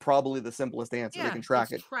not. That's probably the simplest answer. Yeah, they can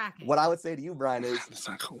track it. What I would say to you, Brian, is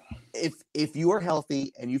if you are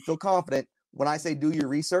healthy and you feel confident, when I say do your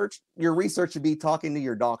research should be talking to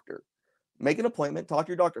your doctor. Make an appointment, talk to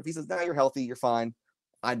your doctor. If he says, "Now you're healthy, you're fine,"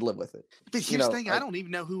 I'd live with it. But here's the thing: I don't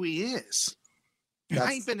even know who he is.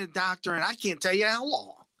 I ain't been a doctor, and I can't tell you how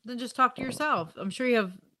long. Then just talk to yourself. I'm sure you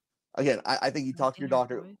have. Again, I think you talk to your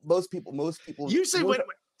doctor. Most people. You say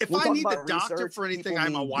if I need the doctor for anything, I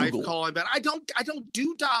have my wife calling, but I don't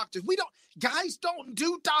do doctors. Guys don't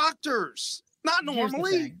do doctors. Not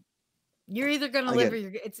normally. You're either going to live or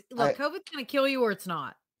you're. COVID's going to kill you or it's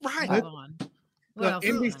not. Right. Move on. Look,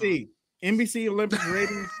 NBC Olympics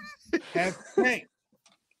ratings have tanked.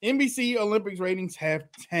 NBC Olympics ratings have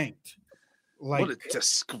tanked. What a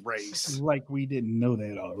disgrace. Like we didn't know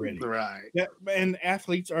that already. Right. And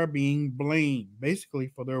athletes are being blamed basically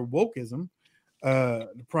for their wokeism. The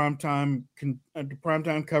primetime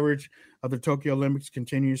coverage of the Tokyo Olympics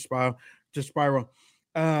continues to spiral.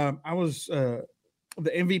 I was the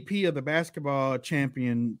MVP of the basketball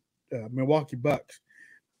champion Milwaukee Bucks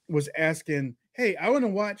was asking, "Hey, I want to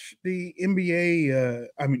watch the NBA.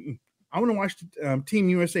 I want to watch Team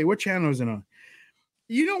USA. What channel is it on?"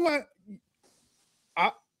 You know what?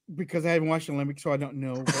 Because I haven't watched the Olympics, so I don't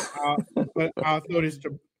know. But I'll throw this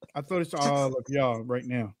to all of y'all right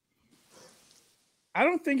now. I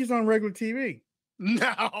don't think it's on regular TV.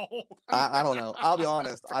 No, I don't know. I'll be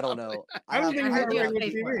honest. I don't know. I don't think it's on regular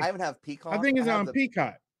TV. I even have Peacock. I think it's on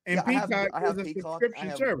Peacock. And Peacock is a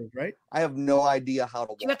subscription service, right? I have no idea how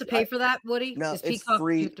to watch. You have to pay for that, Woody? No, it's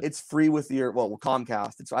free. It's free with your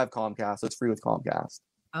Comcast. I have Comcast, so it's free with Comcast.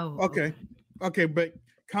 Oh, okay, but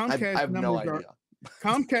Comcast I have no idea.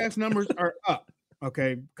 Comcast numbers are up.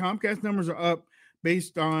 Okay, Comcast numbers are up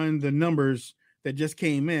based on the numbers that just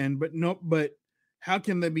came in, but how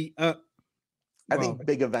can they be up? I think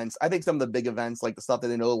big events. I think some of the big events, like the stuff that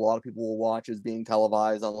they know a lot of people will watch, is being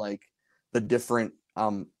televised on like the different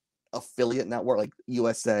affiliate network, like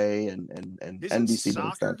USA and NBC.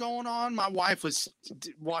 Soccer going on? My wife was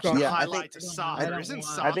watching the highlights of soccer. Isn't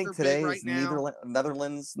soccer I think today right is now?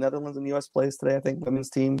 Netherlands and US plays today. I think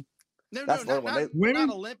women's team. Not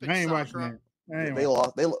Olympic I ain't soccer. watching that. They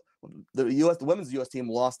lost. The women's US team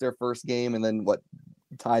lost their first game and then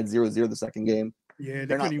tied 0-0 the second game. Yeah,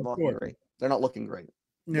 they're not looking great. They're not looking great.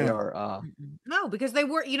 No. They are. No, because they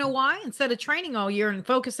were. You know why? Instead of training all year and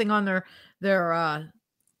focusing on their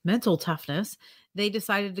mental toughness, they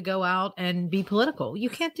decided to go out and be political. You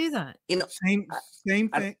can't do that.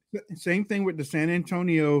 Same thing with the San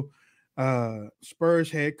Antonio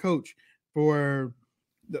Spurs head coach for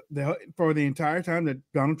the entire time that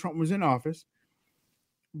Donald Trump was in office.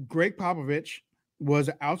 Greg Popovich was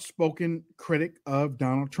an outspoken critic of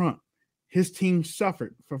Donald Trump. His team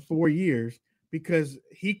suffered for 4 years because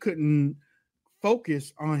he couldn't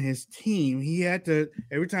focus on his team. He had to,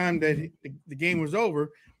 every time that the game was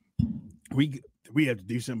over, we have to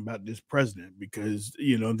do something about this president because,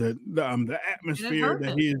 you know, the atmosphere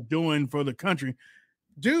that he is doing for the country.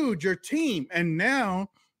 Dude, your team. And now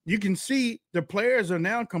you can see the players are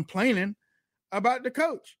now complaining about the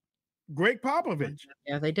coach, Greg Popovich.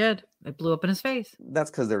 Yeah, they did. They blew up in his face.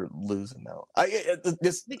 That's because they're losing now.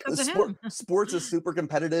 Sports is super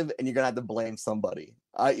competitive, and you're gonna have to blame somebody.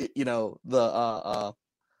 Popovich,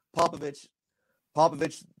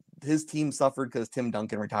 his team suffered because Tim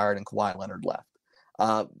Duncan retired and Kawhi Leonard left.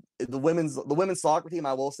 The women's soccer team,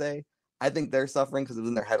 I will say, I think they're suffering because it's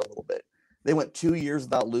in their head a little bit. They went 2 years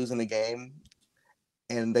without losing a game,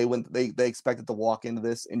 and they expected to walk into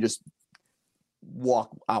this and just walk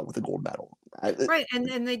out with a gold medal. Right,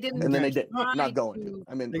 and they didn't. And then they did not going to.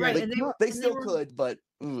 I mean, right, they still could, but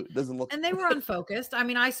it doesn't look. And they were unfocused. I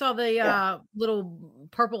mean, I saw the little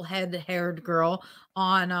purple haired girl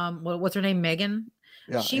on what's her name, Megan.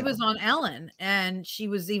 She was on Ellen, and she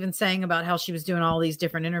was even saying about how she was doing all these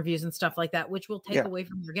different interviews and stuff like that, which will take away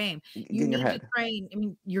from your game. You need to train. I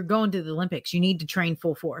mean, you're going to the Olympics. You need to train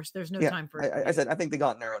full force. There's no time for it. I said, I think they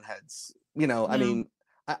got in their own heads. You know, I mean,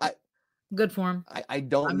 good for them. I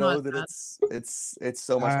don't know that it's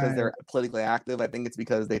so much because they're politically active. I think it's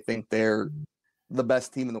because they think they're the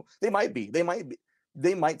best team in the.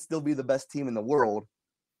 They might still be the best team in the world,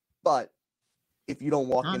 but if you don't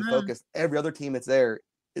walk in focus, every other team that's there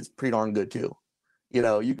is pretty darn good too. You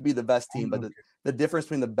know, you could be the best team, but the difference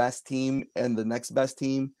between the best team and the next best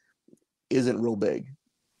team isn't real big.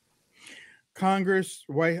 Congress,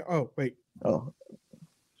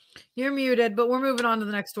 You're muted, but we're moving on to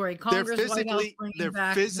the next story. Congress, they're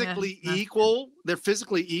physically equal. They're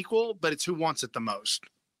physically equal, but it's who wants it the most.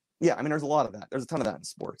 Yeah, I mean, there's a lot of that. There's a ton of that in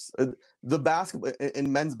sports. The basketball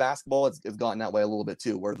in men's basketball, it's gotten that way a little bit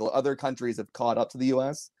too, where the other countries have caught up to the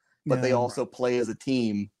U.S., but they also play as a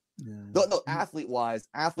team. Yeah. No, athlete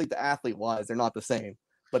to athlete wise, they're not the same,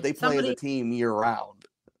 but they play as a team year round.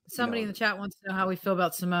 Somebody in the chat wants to know how we feel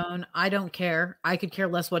about Simone. I don't care. I could care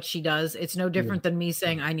less what she does. It's no different than me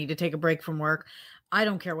saying I need to take a break from work. I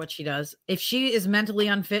don't care what she does. If she is mentally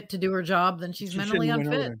unfit to do her job, then she's mentally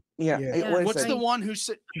unfit. Yeah. What's the one who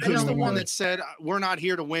said? Who's the one that said we're not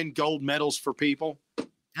here to win gold medals for people?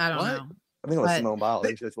 I don't know. I think it was Simone Biles.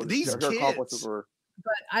 These kids.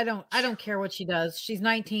 But I don't care what she does. She's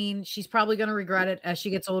 19. She's probably going to regret it as she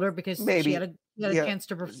gets older because she had a chance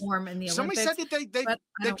to perform in the Olympics. Somebody said that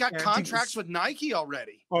they've got contracts with Nike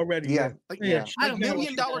already. I don't $1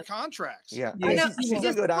 million contracts. Yeah, I know. She's going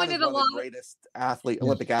to go down as one of the greatest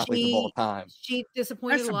Olympic athletes of all time. She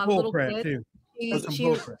disappointed a lot of little kids.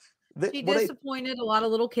 She disappointed a lot of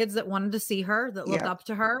little kids that wanted to see her, that looked up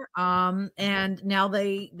to her. And now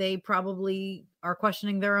they probably are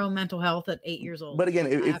questioning their own mental health at 8 years old. But again,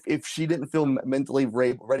 if she didn't feel mentally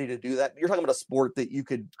ready to do that, you're talking about a sport that you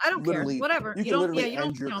could I don't care. Whatever. You can literally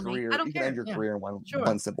end your career. You can end your career in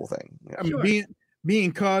one simple thing. I mean,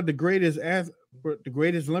 being called the greatest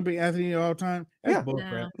Olympic athlete of all time. That's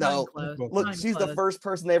bullcrap. No, look, she's the first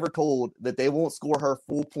person they ever told that they won't score her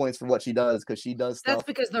full points for what she does because she does stuff. That's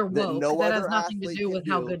because they're woke. That has nothing to do with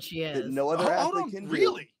how good she is. No other athlete can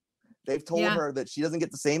do. They've told her that she doesn't get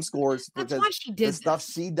the same scores because the stuff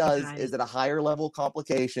she does is at a higher level of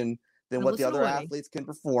complication than what the other athletes can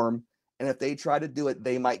perform. And if they try to do it,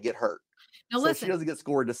 they might get hurt. Now, listen, she doesn't get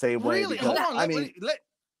scored the same way. Hold on.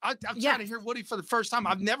 I'm trying to hear Woody for the first time.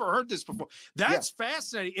 I've never heard this before. That's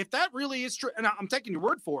fascinating. If that really is true, and I'm taking your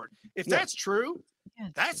word for it. If that's true,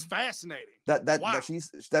 that's fascinating.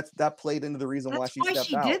 That played into the reason why she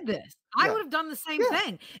stepped out. Did this. I would have done the same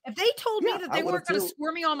thing. If they told me that they weren't going to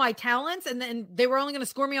score me on my talents and then they were only going to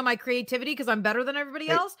score me on my creativity because I'm better than everybody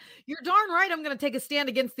else, you're darn right I'm going to take a stand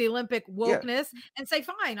against the Olympic wokeness and say,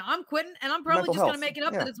 fine, I'm quitting, and I'm probably just going to make it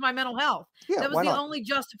up that it's my mental health. That was the only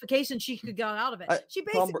justification she could get out of it. She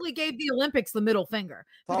basically gave the Olympics the middle finger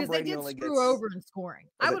because they did screw over in scoring.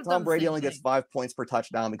 Tom Brady only gets 5 points per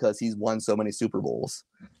touchdown because he's won so many Super Bowls.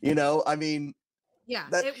 You know, I mean, he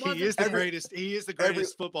is the greatest. He is the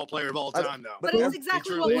greatest football player of all time, though. But it's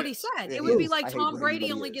exactly what Woody said. It would be like Tom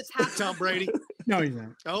Brady only gets half. Tom Brady. No, he's not.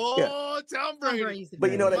 Oh, Tom Brady.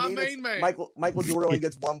 But you know what I My mean? main man. Michael Jordan only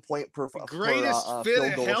gets 1 point per Greatest fit field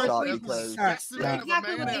and goal health shot ever. because That's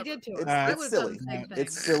exactly what they did to us. I it's would have silly. done the same thing.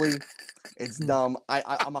 It's silly. It's dumb.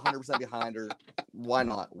 I'm 100% behind her. Why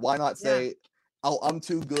not? Why not say, "Oh, I'm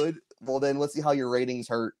too good"? Well, then let's see how your ratings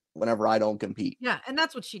hurt whenever I don't compete. Yeah, and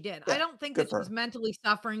that's what she did. Yeah, I don't think good that for she's her. mentally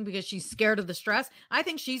suffering because she's scared of the stress. I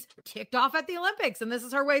think she's ticked off at the Olympics, and this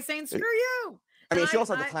is her way of saying "screw you." I mean, And she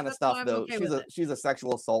also has the kind of that's why stuff I'm though. okay with it. She's a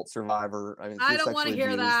sexual assault survivor. I mean, she I was don't want to sexually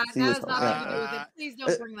hear abused. that. She That was- has nothing to do with it. Please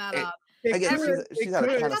don't bring that up. Again, she's had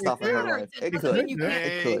a kind of stuff in her matter. life. It It doesn't mean could. you can't.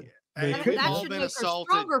 It could. Hey, And we've that all should been make her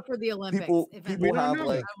assaulted. stronger for the Olympics. People if people anything. have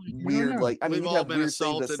like weird like I mean We've you all have been weird things that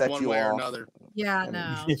assaulted set one you way or off. another. Yeah, I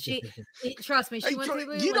mean- no. Trust me, she Hey, went to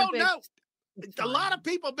the you don't know. Olympics. A lot of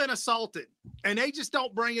people have been assaulted and they just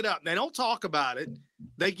don't bring it up. They don't talk about it.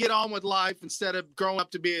 They get on with life instead of growing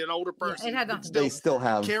up to be an older person. it had nothing. They still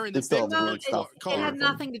have carrying they the still have victim weird stuff. It had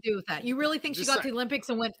nothing to do with that. You really think she Just got to saying. the Olympics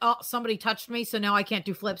and went, "Oh, somebody touched me, so now I can't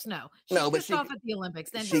do flips"? No, she's No, but pissed she- off at the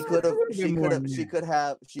Olympics. Then She could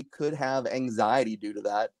have she could have anxiety due to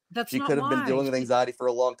that. That's She not could have been why. dealing with anxiety for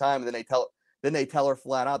a long time, and then they tell her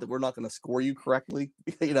flat out that we're not going to score you correctly.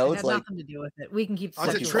 You know, It it's had like nothing to do with it. We can keep. Oh, it's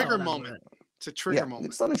a sexual trigger assault out of moment. it. It's a trigger moment.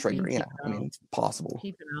 It's not a trigger. Keep Yeah, it I mean it's possible.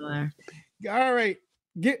 Keep it out there. All right.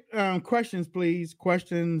 Get questions, please.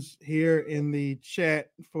 Questions here in the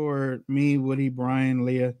chat for me, Woody, Brian,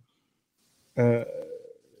 Leah.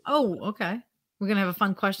 Oh, okay. We're gonna have a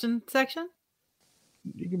fun question section.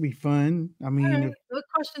 It could be fun. I mean, All right. if What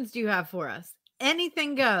questions do you have for us?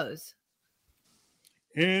 Anything goes.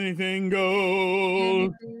 anything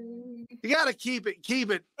goes. You got to keep it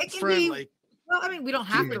It can friendly. be. Well, I mean, we don't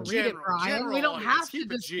have Keep to it read it, general. Brian. General We don't audience. have to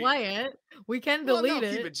Keep it G. display it. We can Well, delete no,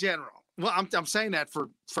 it. keep it general. Well, I'm saying that for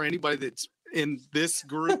anybody that's in this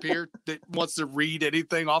group here that wants to read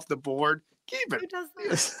anything off the board. Keep Who it. does that? Who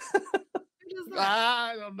does that?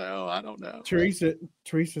 I don't know.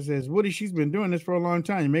 Teresa says, Woody, she's been doing this for a long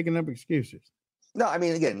time. You're making up excuses. No, I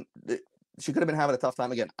mean again, she could have been having a tough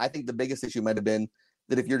time. Again, I think the biggest issue might have been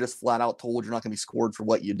that if you're just flat out told you're not going to be scored for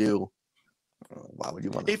what you do, why would you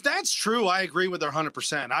want to? If that's true, I agree with her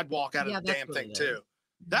 100%. I'd walk out of the that's damn what thing it is. too.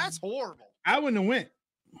 That's horrible. I wouldn't have went.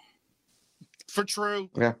 For true.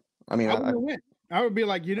 Yeah, I mean, I wouldn't have went. I would be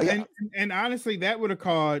like, you know, Yeah. and honestly, that would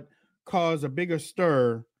have caused a bigger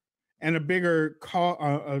stir and a bigger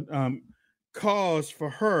cause for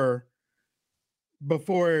her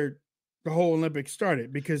before the whole Olympics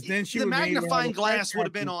started, because then she The would maybe have magnifying a glass would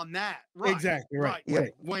have been flashback. on that. Right. Exactly right. Yeah.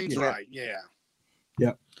 right. Wayne's Yeah. right. Yeah.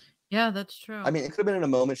 Yep. Yeah, that's true. I mean, it could have been in a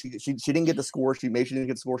moment. She didn't get the score. Maybe she didn't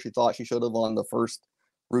get the score she thought she should have on the first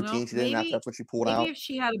routine. Well, she didn't. maybe- That's what she pulled Maybe out. if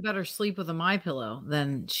she had a better sleep with a MyPillow,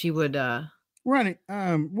 then she would. Running.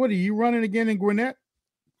 What are you running again in Gwinnett?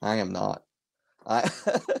 I am not. I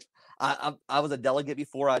I was a delegate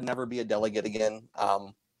before. I'd never be a delegate again.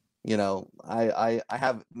 You know, I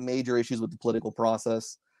have major issues with the political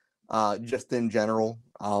process, just in general.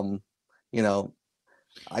 You know,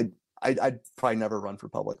 I'd probably never run for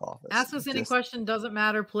public office. Ask us any Just- question. Doesn't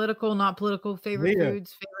matter. Political, not political. Favorite Leah.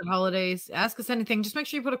 foods, favorite holidays. Ask us anything. Just make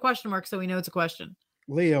sure you put a question mark so we know it's a question.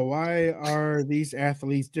 Leah, why are these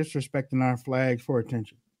athletes disrespecting our flag for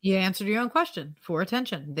attention? You answered your own question. For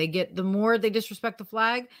attention, the more they disrespect the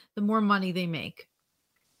flag, the more money they make.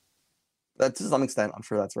 That to some extent, I'm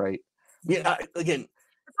sure that's right. Yeah, again,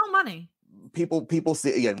 It's all money. people see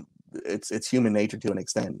again. It's human nature to an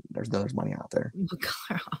extent. There's money out there.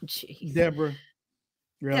 Oh, jeez. Deborah,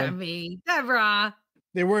 really? Deborah.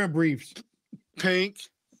 They're wearing briefs. Pink.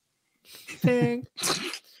 Pink.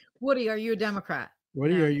 Woody, are you a Democrat?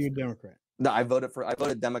 Woody, are you a Democrat? No, I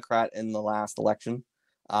voted Democrat in the last election.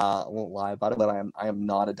 I won't lie about it, but I am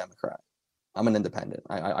not a Democrat. I'm an independent.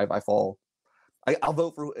 I'll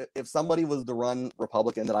vote for if somebody was to run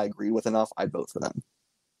Republican that I agree with enough, I'd vote for them.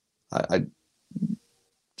 I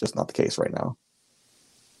just not the case right now.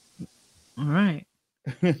 All right.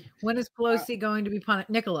 When is Pelosi going to be punished?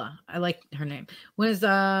 Nicola, I like her name. When is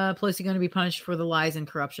Pelosi going to be punished for the lies and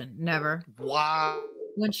corruption? Never. Wow.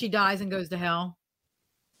 When she dies and goes to hell?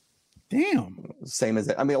 Damn. Same as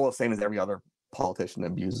same as every other politician that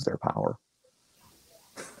abuses their power.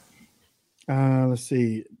 Let's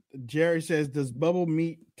see. Jerry says, "Does bubble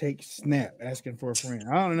meat take snap?" Asking for a friend.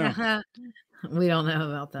 I don't know. We don't know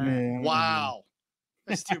about that. Man, Wow.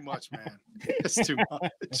 That's too much, man. That's too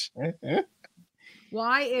much.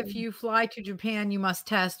 Why, if you fly to Japan, you must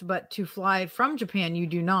test, but to fly from Japan, you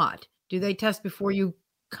do not? Do they test before you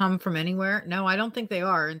come from anywhere? No, I don't think they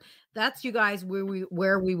are. And that's, you guys, where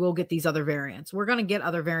we will get these other variants. We're going to get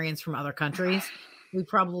other variants from other countries. we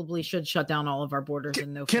probably should shut down all of our borders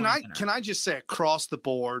and no. Can I just say across the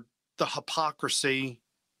board, the hypocrisy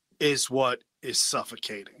is what is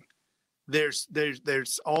suffocating. There's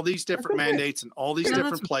all these different mandates and all these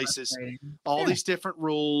different places, all these different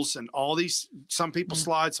rules, and all these, some people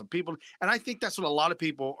slide, some people, and I think that's what a lot of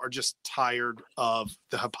people are just tired of,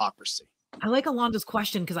 the hypocrisy. I like Alonda's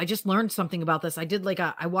question because I just learned something about this. I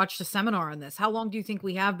watched a seminar on this. How long do you think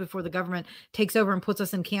we have before the government takes over and puts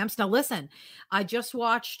us in camps? Now, listen, I just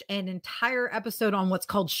watched an entire episode on what's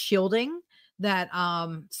called shielding that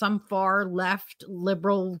some far left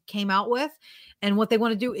liberal came out with. And what they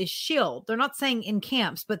want to do is shield. They're not saying in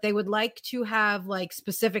camps, but they would like to have like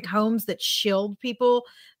specific homes that shield people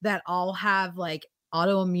that all have like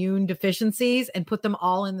autoimmune deficiencies and put them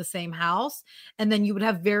all in the same house. And then you would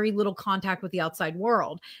have very little contact with the outside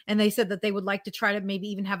world. And they said that they would like to try to maybe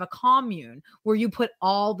even have a commune where you put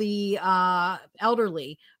all the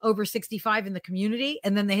elderly over 65 in the community.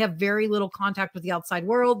 And then they have very little contact with the outside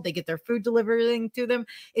world. They get their food delivered to them.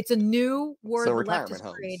 It's a new word. So the left retirement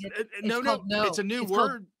has created. No, it's a new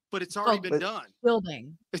word, but it's already been done.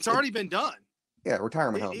 Building. It's already been done. Yeah,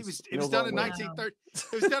 retirement homes. It was done in 1930.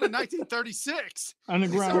 It was done in 1936.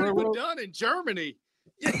 Underground It's already Railroad. been done in Germany.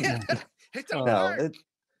 Yeah, it don't No, work.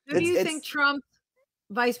 Who do you think Trump's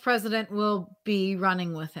vice president will be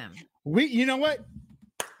running with him? You know what?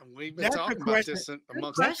 We've been talking about this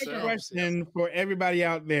amongst That's a ourselves. question for everybody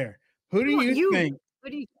out there. Who do you think? What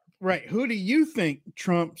do you? Right. Who do you think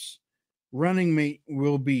Trump's running mate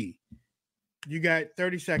will be? You got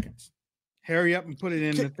 30 seconds. Hurry up and put it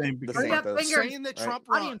in the thing. Saying that Trump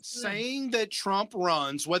runs, saying that Trump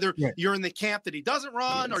runs, whether you're in the camp that he doesn't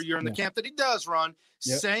run or you're in the camp that he does run,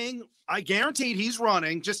 saying, I guaranteed he's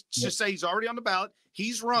running, just say he's already on the ballot,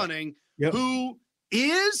 he's running. Who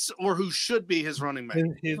is or who should be his running mate?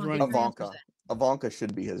 His running Ivanka. Ivanka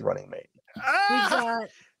should be his running mate.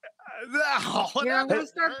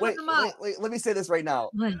 Wait, let me say this right now.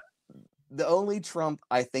 The only Trump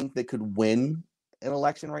I think that could win an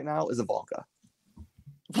election right now is Ivanka.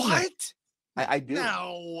 What? I do.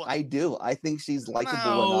 No. I do. I think she's likable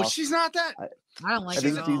No, enough. she's not that. I don't like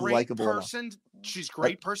She's her. a she's great likable enough. person. She's a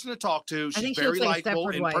great person to talk to. I She's think she very looks like a likable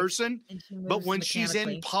Stepford in wife, person. and she But moves when she's in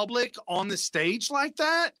mechanically. public on the stage like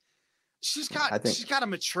that, she's got to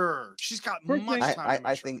mature. She's got much time.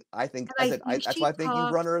 I think And that's why I think you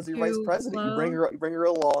run her as your vice too president. You slow. bring her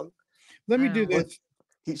along. Let me do this.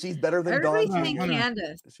 She's better than Everybody's Dawn. saying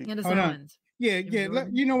Candace. Candace Hold on. Owens. Yeah.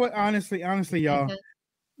 You know what? Honestly, y'all.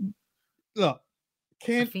 Look,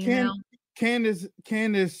 Candace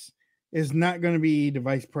is not going to be the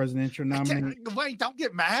vice presidential nominee. Wait, don't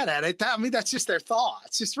get mad at it. I mean, that's just their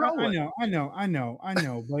thoughts. Just throw it. I know.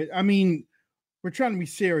 But I mean, we're trying to be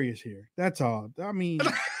serious here. That's all. I mean,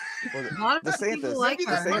 A lot of people like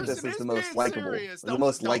her. DeSantis is the most likable, the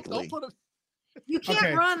most likely. You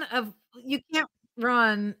can't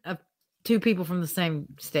run of two people from the same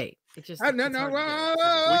state. It just no.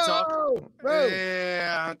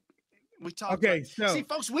 Yeah. We talk. Okay, so see,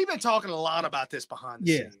 folks, we've been talking a lot about this behind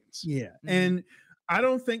the scenes. Yeah, and I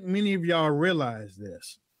don't think many of y'all realize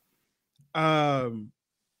this. Donald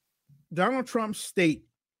Trump's state,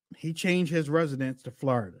 he changed his residence to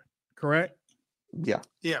Florida, correct? Yeah.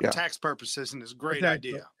 Tax purposes, and it's a great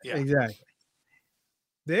idea. Yeah, exactly.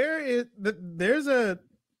 There's a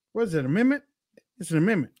what is it? Amendment? It's an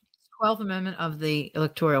amendment. 12th Amendment of the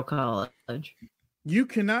Electoral College. You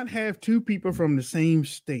cannot have two people from the same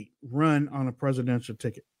state run on a presidential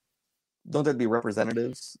ticket. Don't there be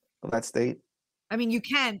representatives of that state? I mean, you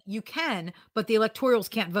can, but the electorals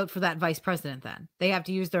can't vote for that vice president then. They have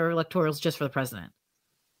to use their electorals just for the president.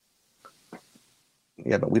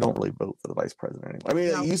 Yeah, but we don't really vote for the vice president anymore. I mean,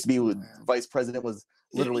 it used to be when vice president was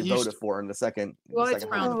literally voted for in the second. Right,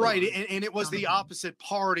 and it was the opposite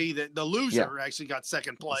party that the loser actually got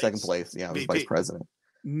second place. Second place, yeah, was vice president.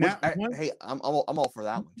 Hey, I'm all for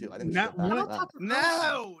that one too. I think No.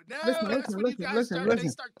 Listen. They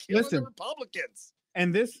start killing the Republicans.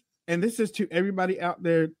 And this is to everybody out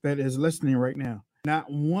there that is listening right now.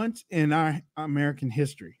 Not once in our American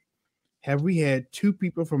history have we had two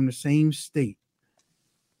people from the same state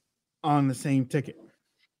on the same ticket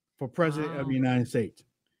for president of the United States.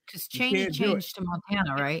 Because Cheney changed to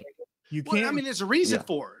Montana, right? You can't. I mean, there's a reason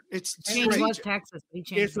for it. It's Cheney was Texas, but he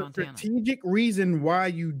changed it's to a Montana. strategic reason why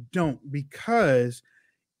you don't, because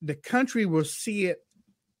the country will see it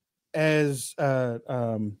as as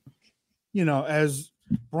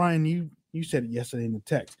Brian, you said it yesterday in the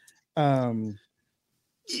text.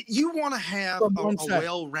 You want to have a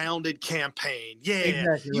well-rounded campaign. Yeah.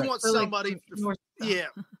 Exactly you right. want somebody north, you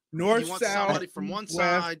want somebody from one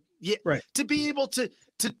side. Yeah. Right. To be able to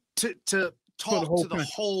talk to the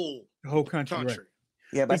whole country. Right.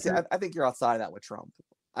 Yeah, but I think you're outside of that with Trump.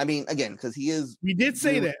 I mean, again, because he is. We did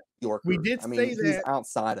say that. Yorker. We did say he's that.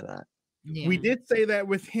 Outside of that. Yeah. We did say that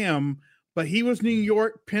with him, but he was New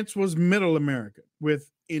York. Pence was Middle America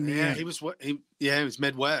with Indiana. Yeah, he was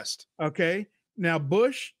Midwest. Okay. Now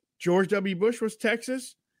George W. Bush was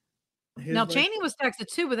Texas. Now Cheney was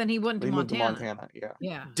Texas too, but then he went to Montana.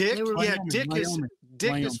 Yeah. Dick Wyoming.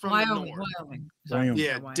 is from the north. Wyoming.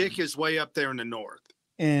 Yeah, Dick is way up there in the north.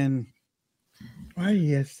 And why do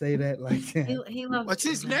you say that like that? He loves. What's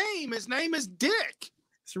his name? His name is Dick.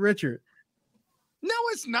 It's Richard. No,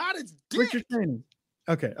 it's not. It's Dick. Richard Cheney.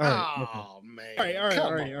 Okay. All right. Oh okay. man.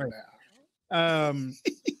 All right.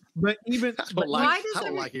 But even I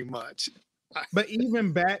don't like him much. But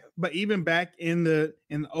even back in the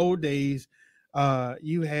old days,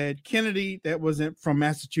 you had Kennedy that wasn't from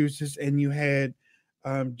Massachusetts, and you had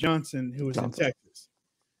Johnson who was in Texas.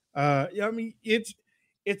 I mean, it's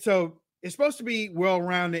supposed to be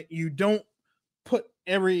well-rounded. You don't put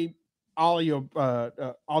all your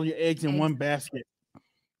eggs in one basket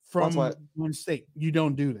from one state. You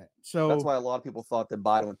don't do that. So that's why a lot of people thought that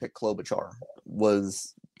Biden would pick Klobuchar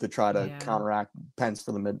was to try to counteract Pence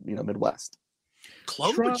for the Midwest.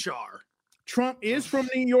 Klobuchar. Trump is from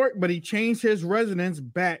New York, but he changed his residence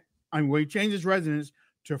back. He changed his residence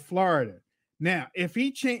to Florida. Now, if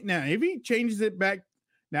he changes it back,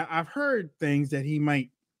 now I've heard things that he might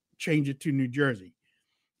change it to New Jersey.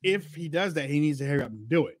 If he does that, he needs to hurry up and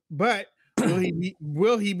do it. But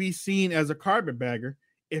will he be seen as a carpetbagger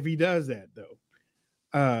if he does that though?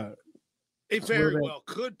 It very well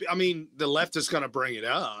could be. I mean, the left is going to bring it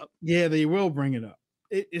up. Yeah, they will bring it up,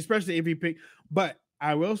 especially if he pick. But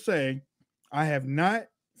I will say, I have not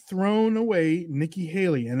thrown away Nikki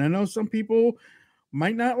Haley, and I know some people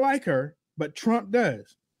might not like her, but Trump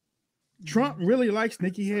does. Trump really likes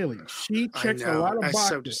Nikki Haley. She checks a lot of boxes. That's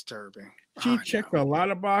so disturbing. She checked a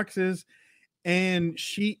lot of boxes, and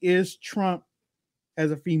she is Trump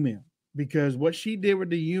as a female. Because what she did with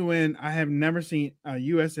the UN, I have never seen a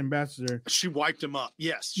U.S. ambassador. She wiped him up.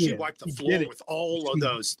 Yes, she wiped the floor with all of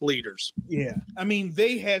those leaders. Yeah, I mean,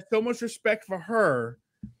 they had so much respect for her,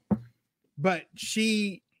 but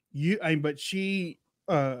she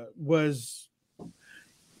was.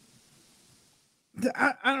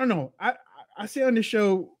 I don't know. I say on the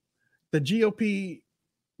show, the GOP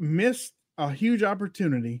missed a huge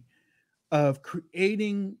opportunity of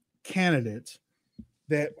creating candidates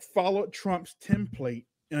that followed Trump's template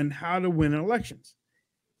on how to win elections.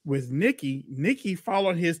 With Nikki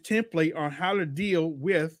followed his template on how to deal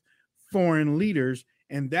with foreign leaders.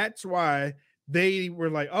 And that's why they were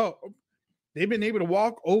like, oh, they've been able to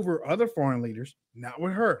walk over other foreign leaders, not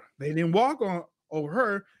with her. They didn't walk over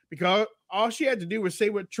her because all she had to do was say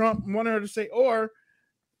what Trump wanted her to say, or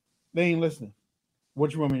they ain't listening.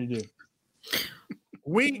 What you want me to do?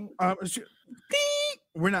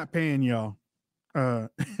 We're not paying y'all.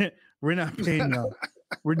 We're not paying y'all.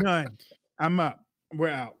 We're done. I'm up. We're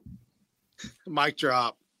out. Mic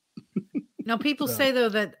drop. Now, people say though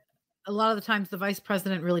that a lot of the times the vice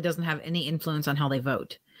president really doesn't have any influence on how they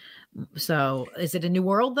vote. So, is it a new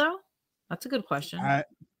world though? That's a good question.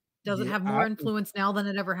 Does it have more influence now than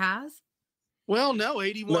it ever has? Well, no.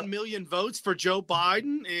 81 million votes for Joe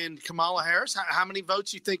Biden and Kamala Harris. How many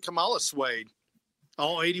votes do you think Kamala swayed?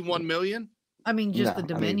 All 81 million? I mean, just the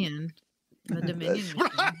Dominion. The Dominion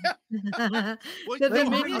machine. The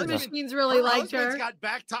Dominion machines really liked her.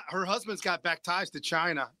 Her husband's got back ties to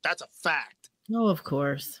China. That's a fact. Oh, of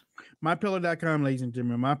course. MyPillow.com, ladies and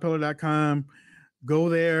gentlemen. MyPillow.com. Go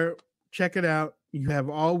there. Check it out. You have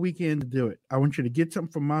all weekend to do it. I want you to get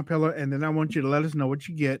something from MyPillow, and then I want you to let us know what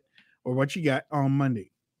you get or what you got on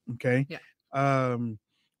Monday. Okay? Yeah.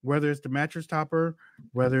 Whether it's the mattress topper,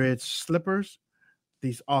 whether it's slippers,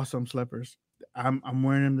 these awesome slippers. I'm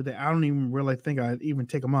wearing them today. I don't even really think I even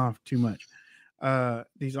take them off too much.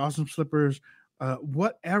 These awesome slippers,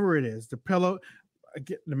 whatever it is, the pillow,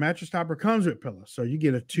 the mattress topper comes with pillows, so you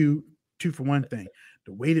get a two for one thing.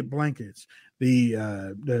 The weighted blankets, the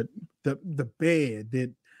bed,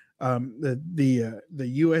 the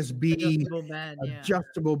USB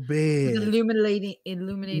adjustable bed,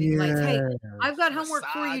 illuminating lights. Hey, I've got homework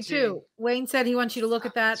for you too. Wayne said he wants you to look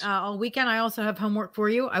at that all weekend. I also have homework for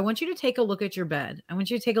you. I want you to take a look at your bed. I want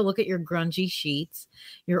you to take a look at your grungy sheets,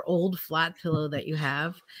 your old flat pillow that you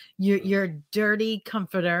have, your dirty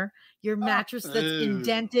comforter, your mattress that's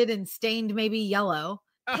indented and stained maybe yellow.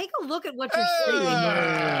 Take a look at what you're sleeping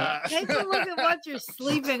on. Take a look at what you're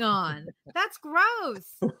sleeping on. That's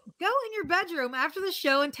gross. Go in your bedroom after the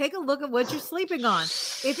show and take a look at what you're sleeping on.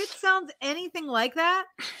 If it sounds anything like that,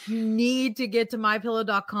 you need to get to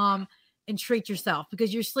mypillow.com and treat yourself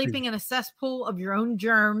because you're sleeping in a cesspool of your own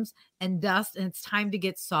germs and dust, and it's time to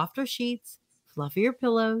get softer sheets, fluffier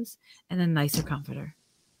pillows, and a nicer comforter.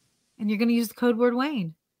 And you're going to use the code word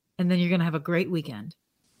Wayne, and then you're going to have a great weekend.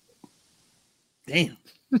 Damn.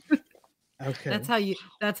 Okay. That's how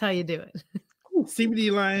you do it.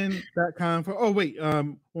 CBDline.com for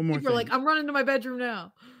one more People are like, I'm running to my bedroom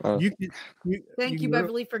now. Thank you,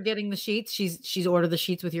 Beverly, for getting the sheets. She's ordered the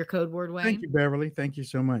sheets with your code word Wayne. Thank you, Beverly. Thank you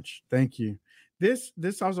so much. Thank you. This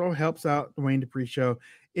also helps out the Wayne Dupree Show.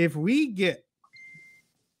 If we get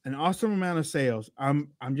an awesome amount of sales, I'm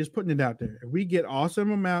just putting it out there. If we get awesome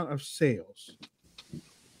amount of sales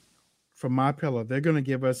from MyPillow, they're going to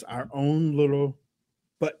give us our own little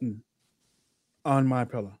button on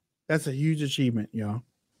MyPillow. That's a huge achievement, y'all.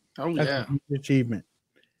 Oh, That's yeah. a huge achievement.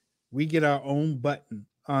 We get our own button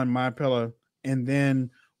on MyPillow, and then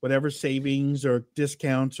whatever savings or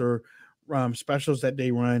discounts or specials that they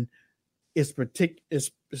run is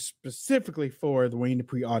specifically for the Wayne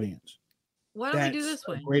Dupree audience. Why don't we do this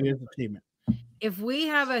way? Greatest achievement. If we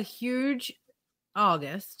have a huge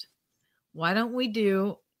August, why don't we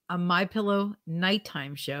do a MyPillow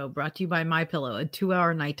nighttime show brought to you by MyPillow, a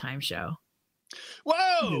 2-hour nighttime show?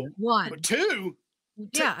 Whoa! One. 2?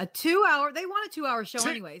 Yeah, a 2-hour. They want a 2-hour show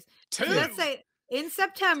anyways. 2. So let's say in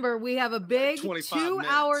September we have a big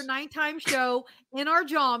 2-hour nighttime show in our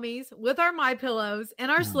jammies with our MyPillows and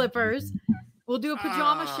our slippers. We'll do a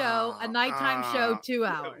pajama show, a nighttime show, 2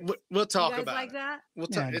 hours. We'll talk you guys about like it. that. We'll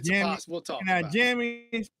talk. It's jammies, possible. We'll talk in our about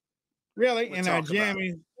jammies. Really? We'll in our talk about it.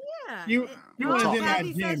 jammies. Yeah. You want to do our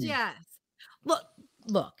Kathy says jammies. yes.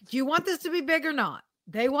 Look. Do you want this to be big or not?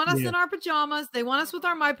 They want us in our pajamas. They want us with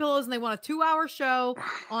our MyPillows, and they want a 2-hour show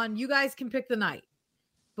on. You guys can pick the night,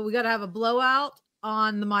 but we got to have a blowout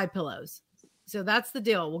on the MyPillows. So that's the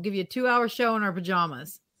deal. We'll give you a 2-hour show in our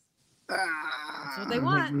pajamas. That's what they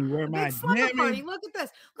want. Big slumber party. Look at this.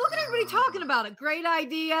 Look at everybody talking about it. Great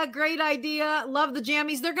idea. Great idea. Love the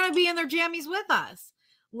jammies. They're going to be in their jammies with us.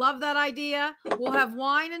 Love that idea. We'll have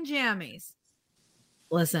wine and jammies.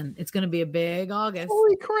 Listen, it's going to be a big August.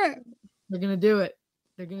 Holy crap. They're going to do it.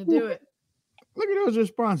 They're going to do it. Look at those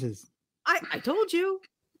responses. I told you.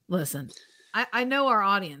 Listen, I know our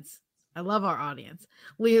audience. I love our audience.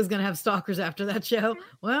 Leah's going to have stalkers after that show.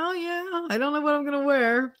 Well, yeah, I don't know what I'm going to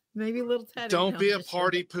wear. Maybe a little Teddy. Don't be a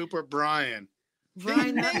party pooper, Brian.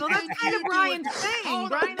 Brian, well, that's kind of Brian's thing.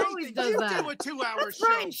 Brian always does that. You do a 2-hour That's show,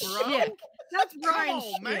 Brian's bro. shtick. That's Brian's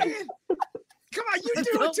Come on, shtick. man. Come on, you do a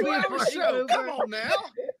Don't be a 2-hour party show. pooper. Come on now.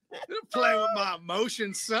 You're playing with my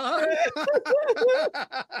emotions, son.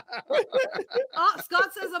 Oh,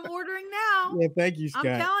 Scott says I'm ordering now. Yeah, thank you, Scott.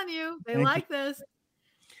 I'm telling you, they Thank like you. this.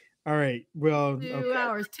 All right. Well, 2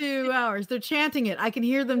 hours, 2 hours. They're chanting it. I can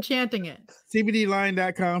hear them chanting it.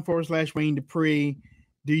 CBDline.com/Wayne Dupree.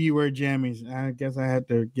 Do you wear jammies? I guess I had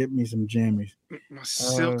to get me some jammies. My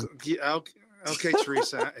silk. Okay,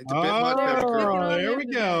 Teresa. It's a bit much. There we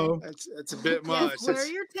go. It's a bit much. Yes, wear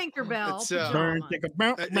your Tinkerbell. Burn, pajamas. take a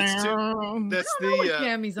bounce. That's I don't know what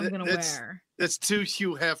jammies I'm gonna that's- wear. That's too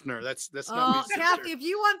Hugh Hefner. That's Oh, not me. Kathy, if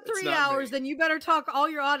you want That's 3 not hours, me. then you better talk all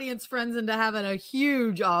your audience friends into having a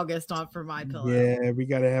huge August on for MyPillow. Yeah, we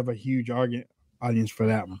got to have a huge audience for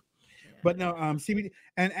that one. But no, CBD,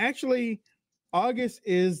 and actually, August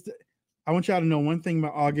is. I want y'all to know one thing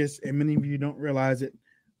about August, and many of you don't realize it.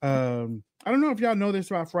 I don't know if y'all know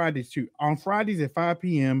this about Fridays too. On Fridays at 5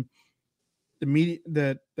 p.m.,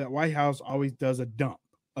 the White House always does a dump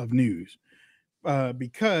of news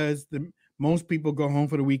because most people go home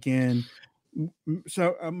for the weekend.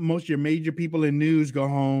 So most of your major people in news go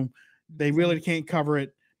home. They really can't cover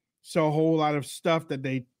it. So a whole lot of stuff that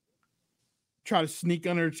they try to sneak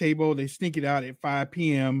under the table, they sneak it out at 5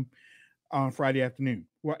 p.m. on Friday afternoon.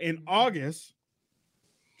 Well, in August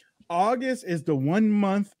is the 1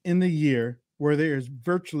 month in the year where there is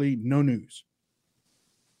virtually no news.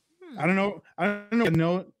 I don't know if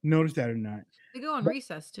you notice that or not. They go on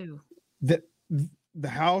recess too. The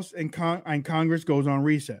House and Congress goes on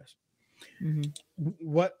recess. Mm-hmm.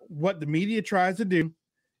 What the media tries to do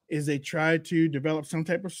is they try to develop some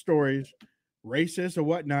type of stories, racist or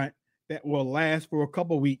whatnot, that will last for a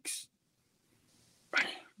couple weeks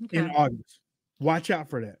in August. Watch out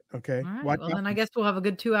for that. Okay. All right. Watch Well, out. then I guess we'll have a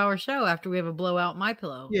good 2-hour show after we have a blowout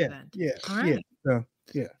MyPillow event. All right.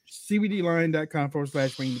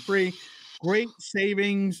 CBDline.com/Wayne Dupree. Great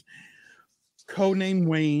savings. Codename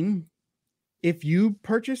Wayne. If you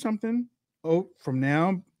purchase something from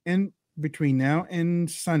now and between now and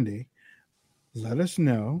Sunday, let us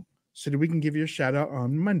know so that we can give you a shout out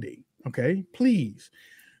on Monday. Okay, please.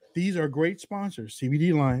 These are great sponsors,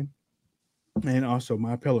 CBD Line and also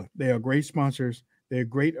MyPillow. They are great sponsors They're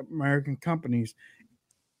great American companies,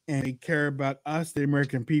 and they care about us, the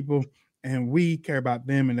American people, and we care about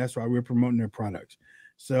them, and that's why we're promoting their products.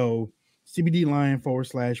 So CBD Lion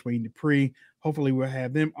 / Wayne Dupree. Hopefully we'll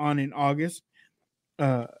have them on in August.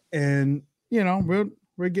 And you know,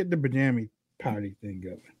 we'll get the pajama party thing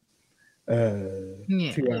going.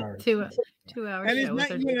 2 hours. 2 hours. And it's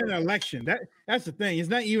not even an election. That's the thing. It's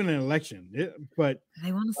not even an election. But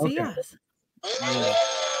they want to see us. Yeah.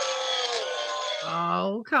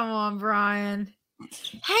 Oh, come on, Brian.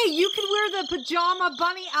 Hey, you can wear the pajama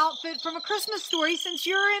bunny outfit from A Christmas Story since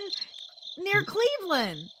you're near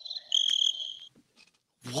Cleveland.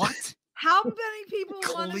 What? How many people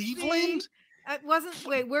want to see? Cleveland?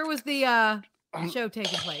 Where was the show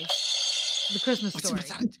taking place? The Christmas Story.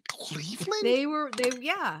 Cleveland?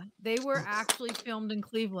 They were actually filmed in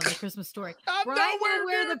Cleveland. The Christmas Story. Brian will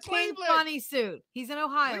wear the pink bunny suit. He's in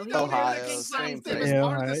Ohio. Ohio, same thing.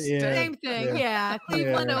 Same thing. Yeah.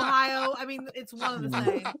 Cleveland, Ohio. I mean, it's one of the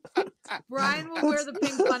same. Brian will wear the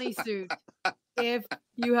pink bunny suit if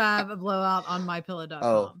you have a blowout on mypillow.com.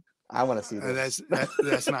 Oh. I want to see this.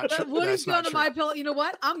 That's not true. Woody's going to MyPillow. You know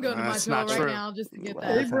what? I'm going to MyPillow right now just to get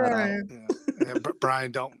that. Hey, Brian.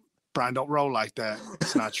 Brian, don't roll like that.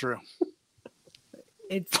 It's not true.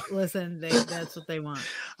 Listen, that's what they want.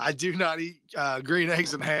 I do not eat green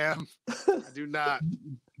eggs and ham. I do not.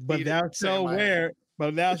 But thou shalt wear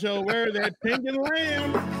that pink and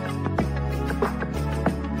lamb.